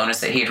been a bonus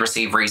that he had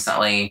received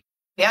recently.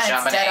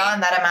 Yeah, it's dead on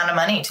that amount of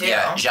money, too.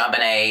 Yeah,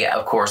 JonBenét,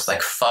 of course,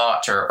 like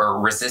fought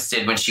or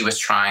resisted when she was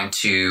trying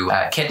to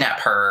kidnap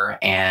her,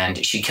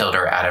 and she killed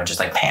her out of just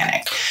like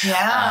panic.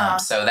 Yeah.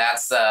 So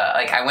that's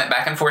like I went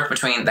back and forth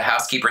between the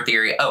housekeeper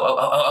theory.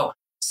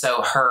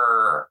 So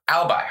her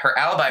alibi for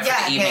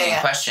the evening in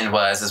question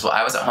was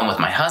I was at home with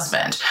my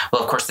husband.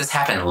 Well, of course, this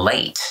happened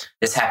late.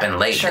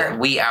 Sure.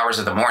 Wee hours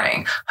of the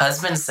morning.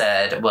 Husband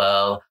said,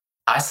 well,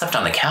 I slept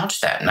on the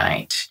couch that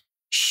night.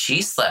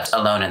 She slept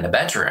alone in the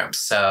bedroom.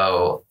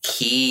 So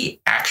he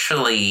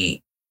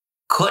actually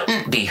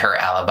couldn't be her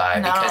alibi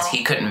because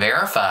he couldn't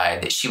verify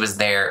that she was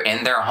there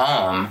in their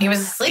home. He was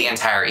asleep the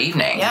entire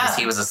evening because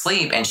he was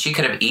asleep and she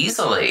could have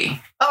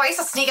easily. Oh, I used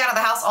to sneak out of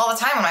the house all the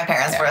time when my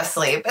parents were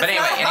asleep. But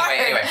anyway,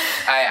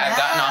 I've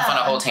gotten off on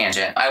a whole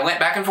tangent. I went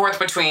back and forth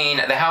between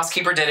the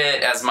housekeeper did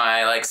it as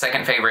my like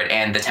second favorite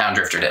and the town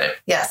drifter did it.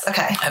 Yes.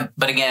 Okay.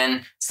 But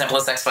again,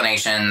 simplest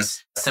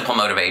explanations, simple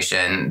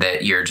motivation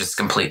that you're just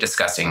complete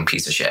disgusting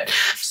piece of shit.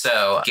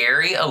 So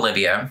Gary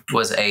Olivia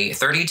was a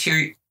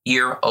 32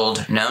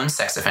 22-year-old known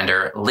sex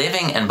offender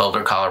living in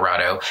Boulder,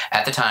 Colorado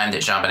at the time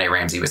that JonBenét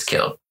Ramsey was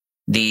killed.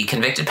 The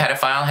convicted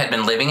pedophile had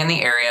been living in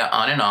the area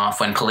on and off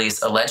when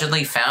police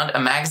allegedly found a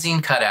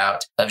magazine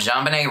cutout of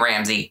JonBenét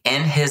Ramsey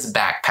in his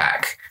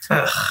backpack.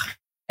 Ugh.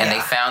 And they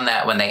found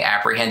that when they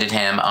apprehended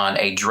him on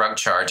a drug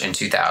charge in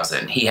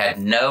 2000. He had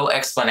no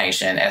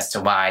explanation as to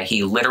why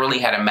he literally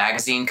had a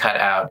magazine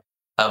cutout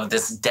of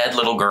this dead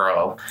little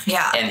girl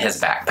in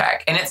his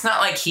backpack. And it's not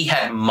like he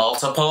had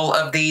multiple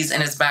of these in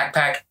his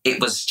backpack.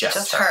 It was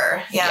just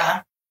her.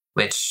 Yeah.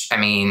 Which, I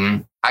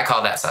mean, I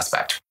call that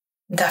suspect.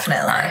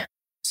 Definitely. All right.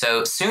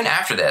 So soon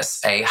after this,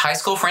 a high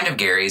school friend of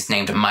Gary's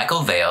named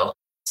Michael Vale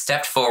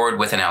stepped forward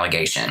with an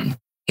allegation.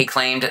 He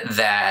claimed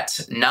that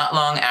not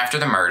long after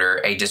the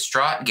murder, a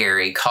distraught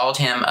Gary called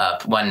him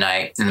up one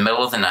night in the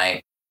middle of the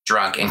night,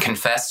 drunk, and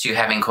confessed to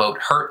having, quote,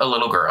 hurt a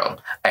little girl.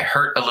 I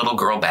hurt a little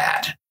girl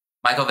bad.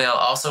 Michael Vale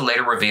also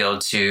later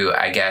revealed to,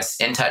 I guess,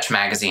 In Touch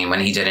magazine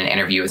when he did an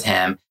interview with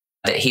him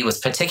that he was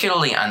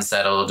particularly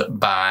unsettled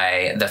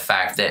by the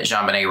fact that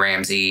JonBenét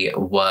Ramsey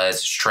was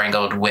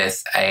strangled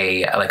with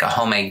a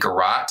homemade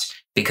garrote,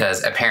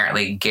 because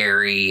apparently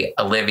Gary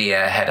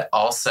Olivia had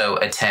also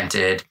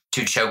attempted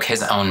to choke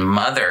his own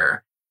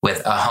mother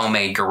with a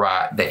homemade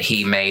garrote that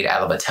he made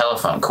out of a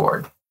telephone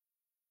cord.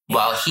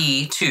 While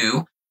he,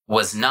 too,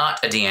 was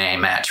not a DNA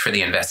match for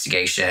the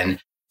investigation,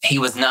 he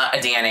was not a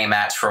DNA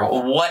match for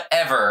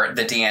whatever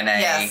the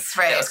DNA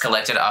that was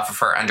collected off of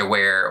her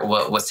underwear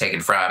was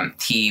taken from.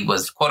 He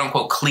was, quote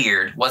unquote,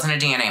 cleared. Wasn't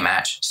a DNA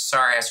match.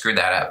 Sorry, I screwed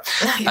that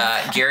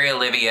up. Gary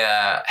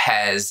Olivia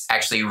has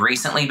actually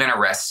recently been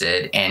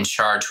arrested and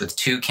charged with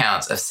 2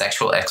 counts of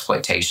sexual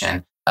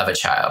exploitation of a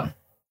child.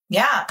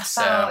 Yeah.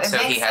 So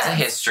he has a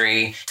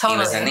history. Totally. He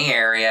was in the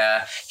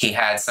area. He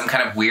had some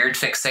kind of weird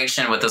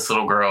fixation with this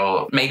little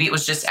girl. Maybe it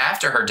was just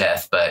after her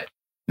death, but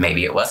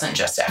maybe it wasn't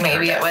just after.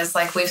 Maybe it was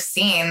like we've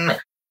seen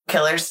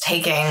killers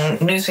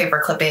taking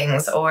newspaper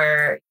clippings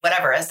or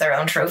whatever as their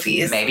own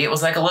trophies. Maybe it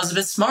was like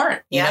Elizabeth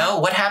Smart. You know,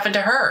 what happened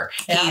to her?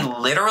 Yeah.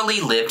 He literally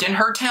lived in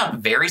her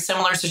town. Very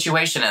similar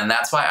situation. And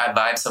that's why I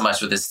vibe so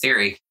much with this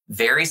theory.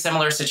 Very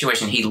similar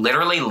situation. He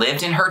literally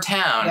lived in her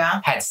town,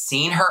 had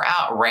seen her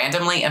out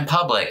randomly in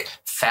public,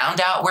 found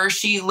out where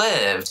she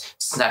lived,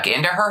 snuck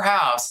into her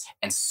house,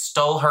 and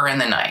stole her in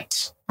the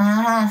night.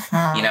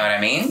 Mm-hmm. You know what I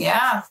mean?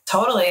 Yeah,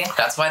 totally.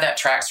 That's why that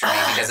tracks for me,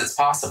 because it's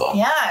possible.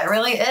 Yeah, it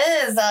really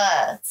is.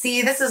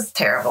 See, this is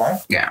terrible.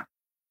 Yeah.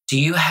 Do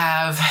you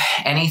have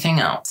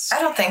anything else?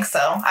 I don't think so.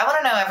 I want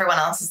to know everyone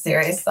else's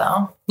theories,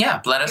 though.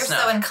 Yeah, let us know.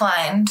 You're so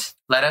inclined.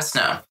 Let us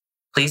know.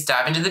 Please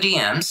dive into the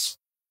DMs.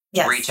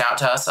 Yes. Reach out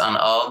to us on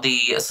all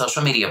the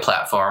social media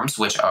platforms,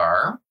 which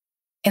are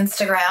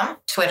Instagram,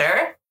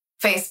 Twitter,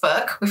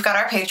 Facebook. We've got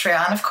our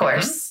Patreon, of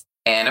course.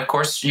 Mm-hmm. And, of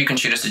course, you can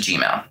shoot us a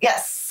Gmail.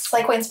 Yes.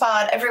 Like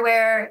WaynesPod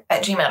everywhere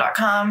at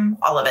gmail.com.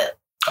 All of it.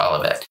 All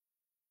of it.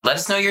 Let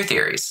us know your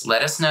theories.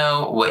 Let us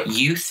know what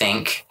you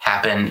think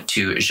happened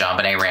to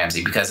JonBenét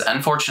Ramsey, because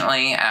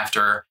unfortunately,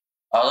 after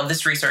all of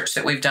this research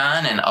that we've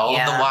done and all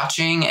of the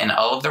watching and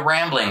all of the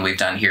rambling we've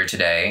done here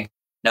today,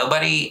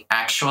 nobody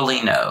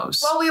actually knows.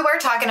 Well, we were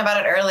talking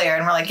about it earlier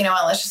and we're like, you know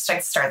what, let's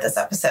just start this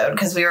episode,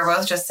 because we were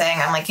both just saying,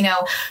 I'm like,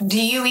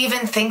 do you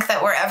even think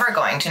that we're ever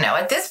going to know?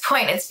 At this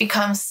point, it's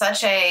become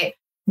such a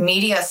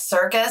media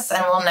circus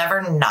and will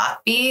never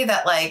not be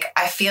that, like,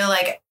 I feel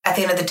like at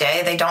the end of the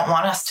day, they don't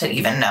want us to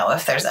even know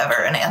if there's ever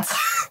an answer.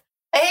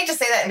 I hate to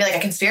say that and be like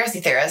a conspiracy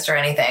theorist or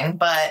anything,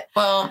 but...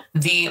 Well,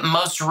 the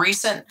most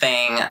recent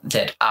thing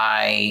that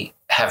I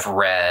have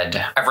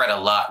read, I've read a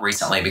lot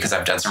recently because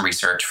I've done some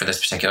research for this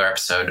particular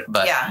episode,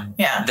 but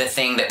the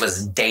thing that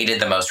was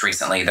dated the most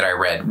recently that I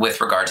read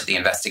with regard to the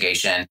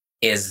investigation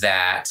is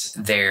that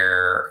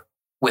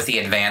with the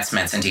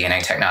advancements in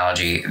DNA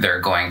technology,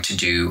 they're going to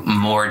do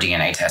more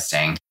DNA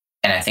testing.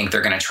 And I think they're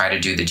going to try to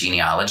do the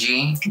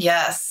genealogy.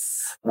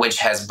 Yes. Which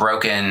has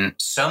broken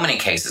so many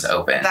cases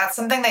open. That's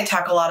something they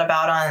talk a lot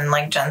about on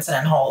like Jensen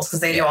and Holmes, because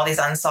they do all these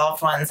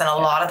unsolved ones. And a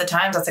lot of the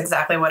times that's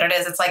exactly what it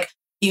is. It's like,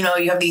 you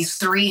have these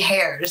 3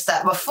 hairs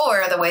that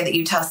before, the way that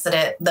you tested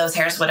it, those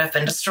hairs would have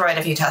been destroyed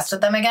if you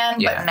tested them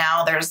again. Yeah. But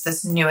now there's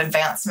this new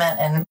advancement,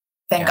 and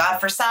thank God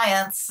for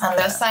science and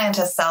those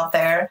scientists out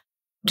there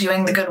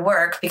doing the good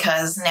work,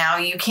 because now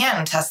you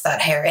can test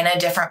that hair in a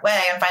different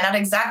way and find out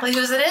exactly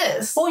whose it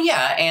is. Well,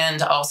 yeah.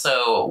 And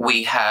also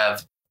we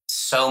have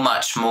so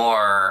much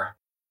more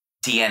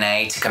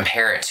DNA to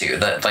compare it to,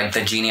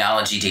 the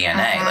genealogy DNA.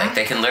 Mm-hmm. Like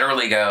they can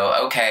literally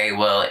go, okay,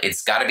 well,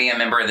 it's got to be a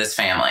member of this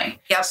family.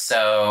 Yep.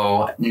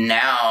 So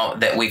now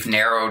that we've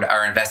narrowed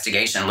our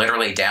investigation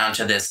literally down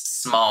to this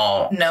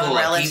small pool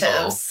relatives of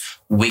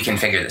people, we can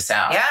figure this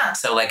out. Yeah.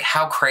 So like,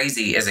 how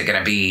crazy is it going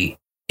to be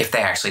if they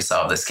actually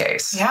solve this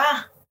case?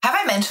 Yeah. Have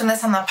I mentioned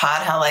this on the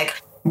pod, how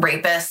like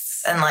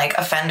rapists and like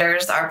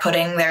offenders are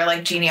putting their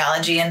like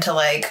genealogy into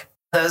like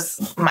those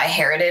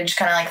MyHeritage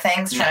kind of like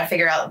things, trying to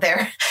figure out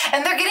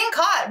and they're getting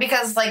caught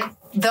because like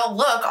they'll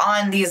look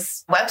on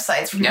these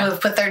websites for people who've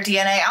put their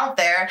DNA out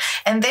there,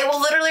 and they will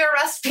literally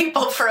arrest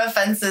people for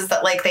offenses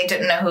that like they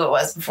didn't know who it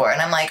was before.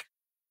 And I'm like,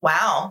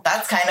 Wow,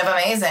 that's kind of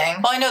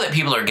amazing. Well, I know that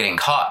people are getting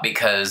caught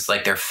because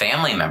like their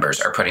family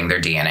members are putting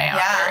their DNA out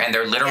there, and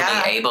they're literally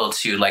able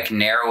to like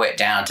narrow it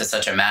down to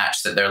such a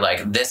match that they're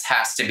like, this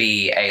has to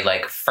be a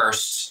like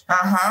first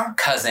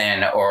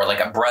cousin or like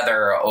a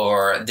brother,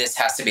 or this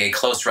has to be a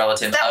close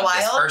relative of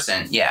this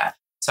person. Yeah.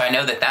 So I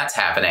know that that's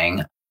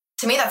happening.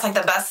 To me, that's like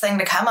the best thing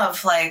to come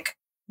of like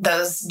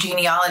those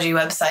genealogy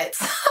websites.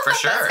 For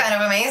sure. That's kind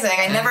of amazing.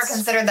 I never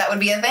considered that would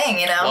be a thing,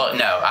 you know? Well,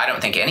 no, I don't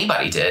think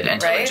anybody did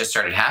until it just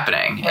started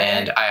happening. Right.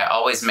 And I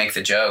always make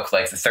the joke,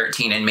 like the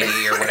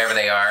 13andMe or whatever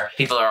they are.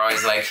 People are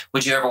always like,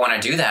 would you ever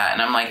want to do that?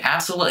 And I'm like,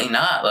 absolutely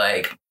not.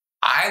 Like,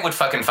 I would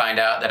fucking find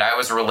out that I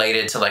was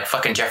related to like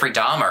fucking Jeffrey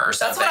Dahmer or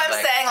something. That's what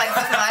I'm saying. Like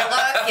with my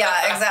look.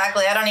 Yeah,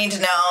 exactly. I don't need to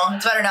know.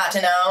 It's better not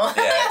to know.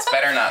 Yeah, it's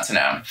better not to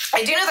know.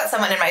 I do know that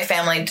someone in my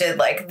family did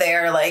like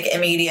their like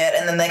immediate,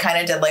 and then they kind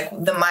of did like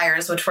the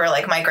Myers, which were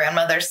like my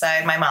grandmother's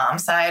side, my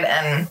mom's side,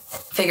 and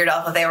figured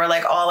out that they were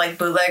like all like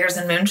bootleggers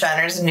and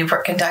moonshiners in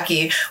Newport,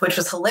 Kentucky, which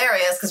was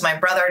hilarious because my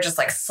brother just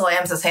like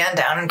slams his hand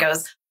down and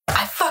goes,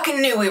 I fucking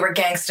knew we were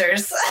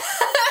gangsters.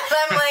 And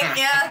I'm like,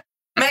 yeah.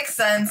 Makes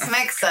sense.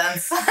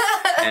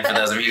 And for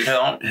those of you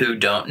who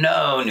don't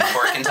know,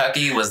 Newport,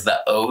 Kentucky was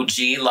the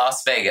OG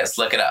Las Vegas.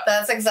 Look it up.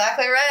 That's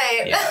exactly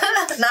right. Yeah.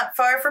 Not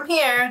far from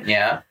here.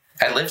 Yeah.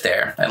 I lived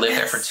there.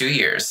 For 2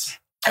 years.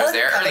 I was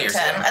there earlier.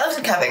 I lived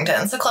in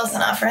Covington, so close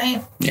enough,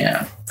 right?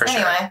 Yeah, for sure.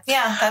 Anyway,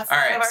 yeah, that's all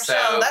right, the end of our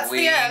show. That's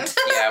the end.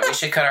 Yeah, we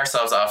should cut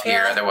ourselves off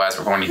here. Otherwise,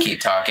 we're going to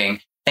keep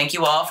talking. Thank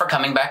you all for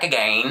coming back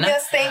again.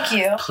 Yes, thank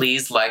you.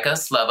 Please like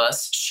us, love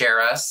us,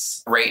 share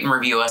us, rate and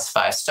review us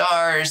 5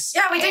 stars.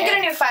 Yeah, we did get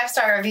a new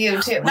 5-star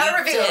review too. Not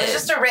a review, it was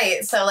just a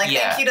rate. So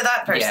thank you to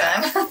that person.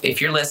 Yeah.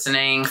 If you're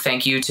listening,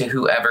 thank you to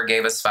whoever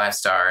gave us 5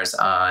 stars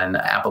on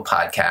Apple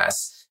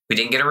Podcasts. We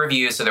didn't get a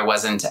review, so there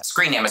wasn't a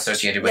screen name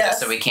associated with us,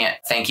 so we can't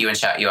thank you and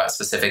shout you out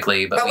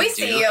specifically, but we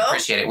do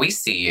appreciate it. We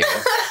see you,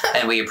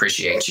 and we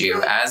appreciate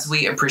you, as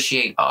we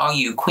appreciate all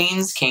you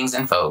queens, kings,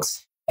 and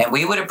folks. And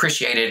we would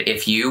appreciate it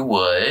if you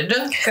would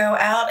go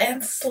out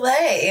and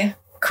slay,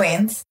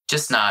 queens.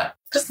 Just not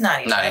each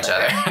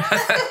other.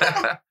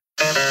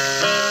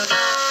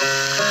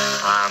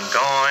 I'm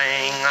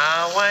going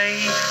away,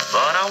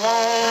 but I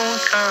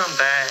won't come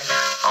back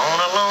on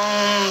a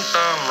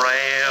lonesome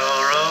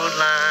railroad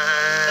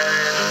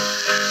line.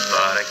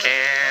 But I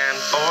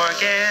can't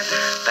forget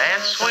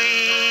that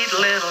sweet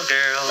little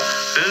girl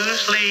who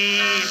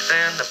sleeps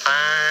in the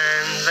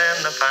pines and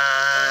the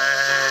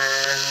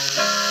pines.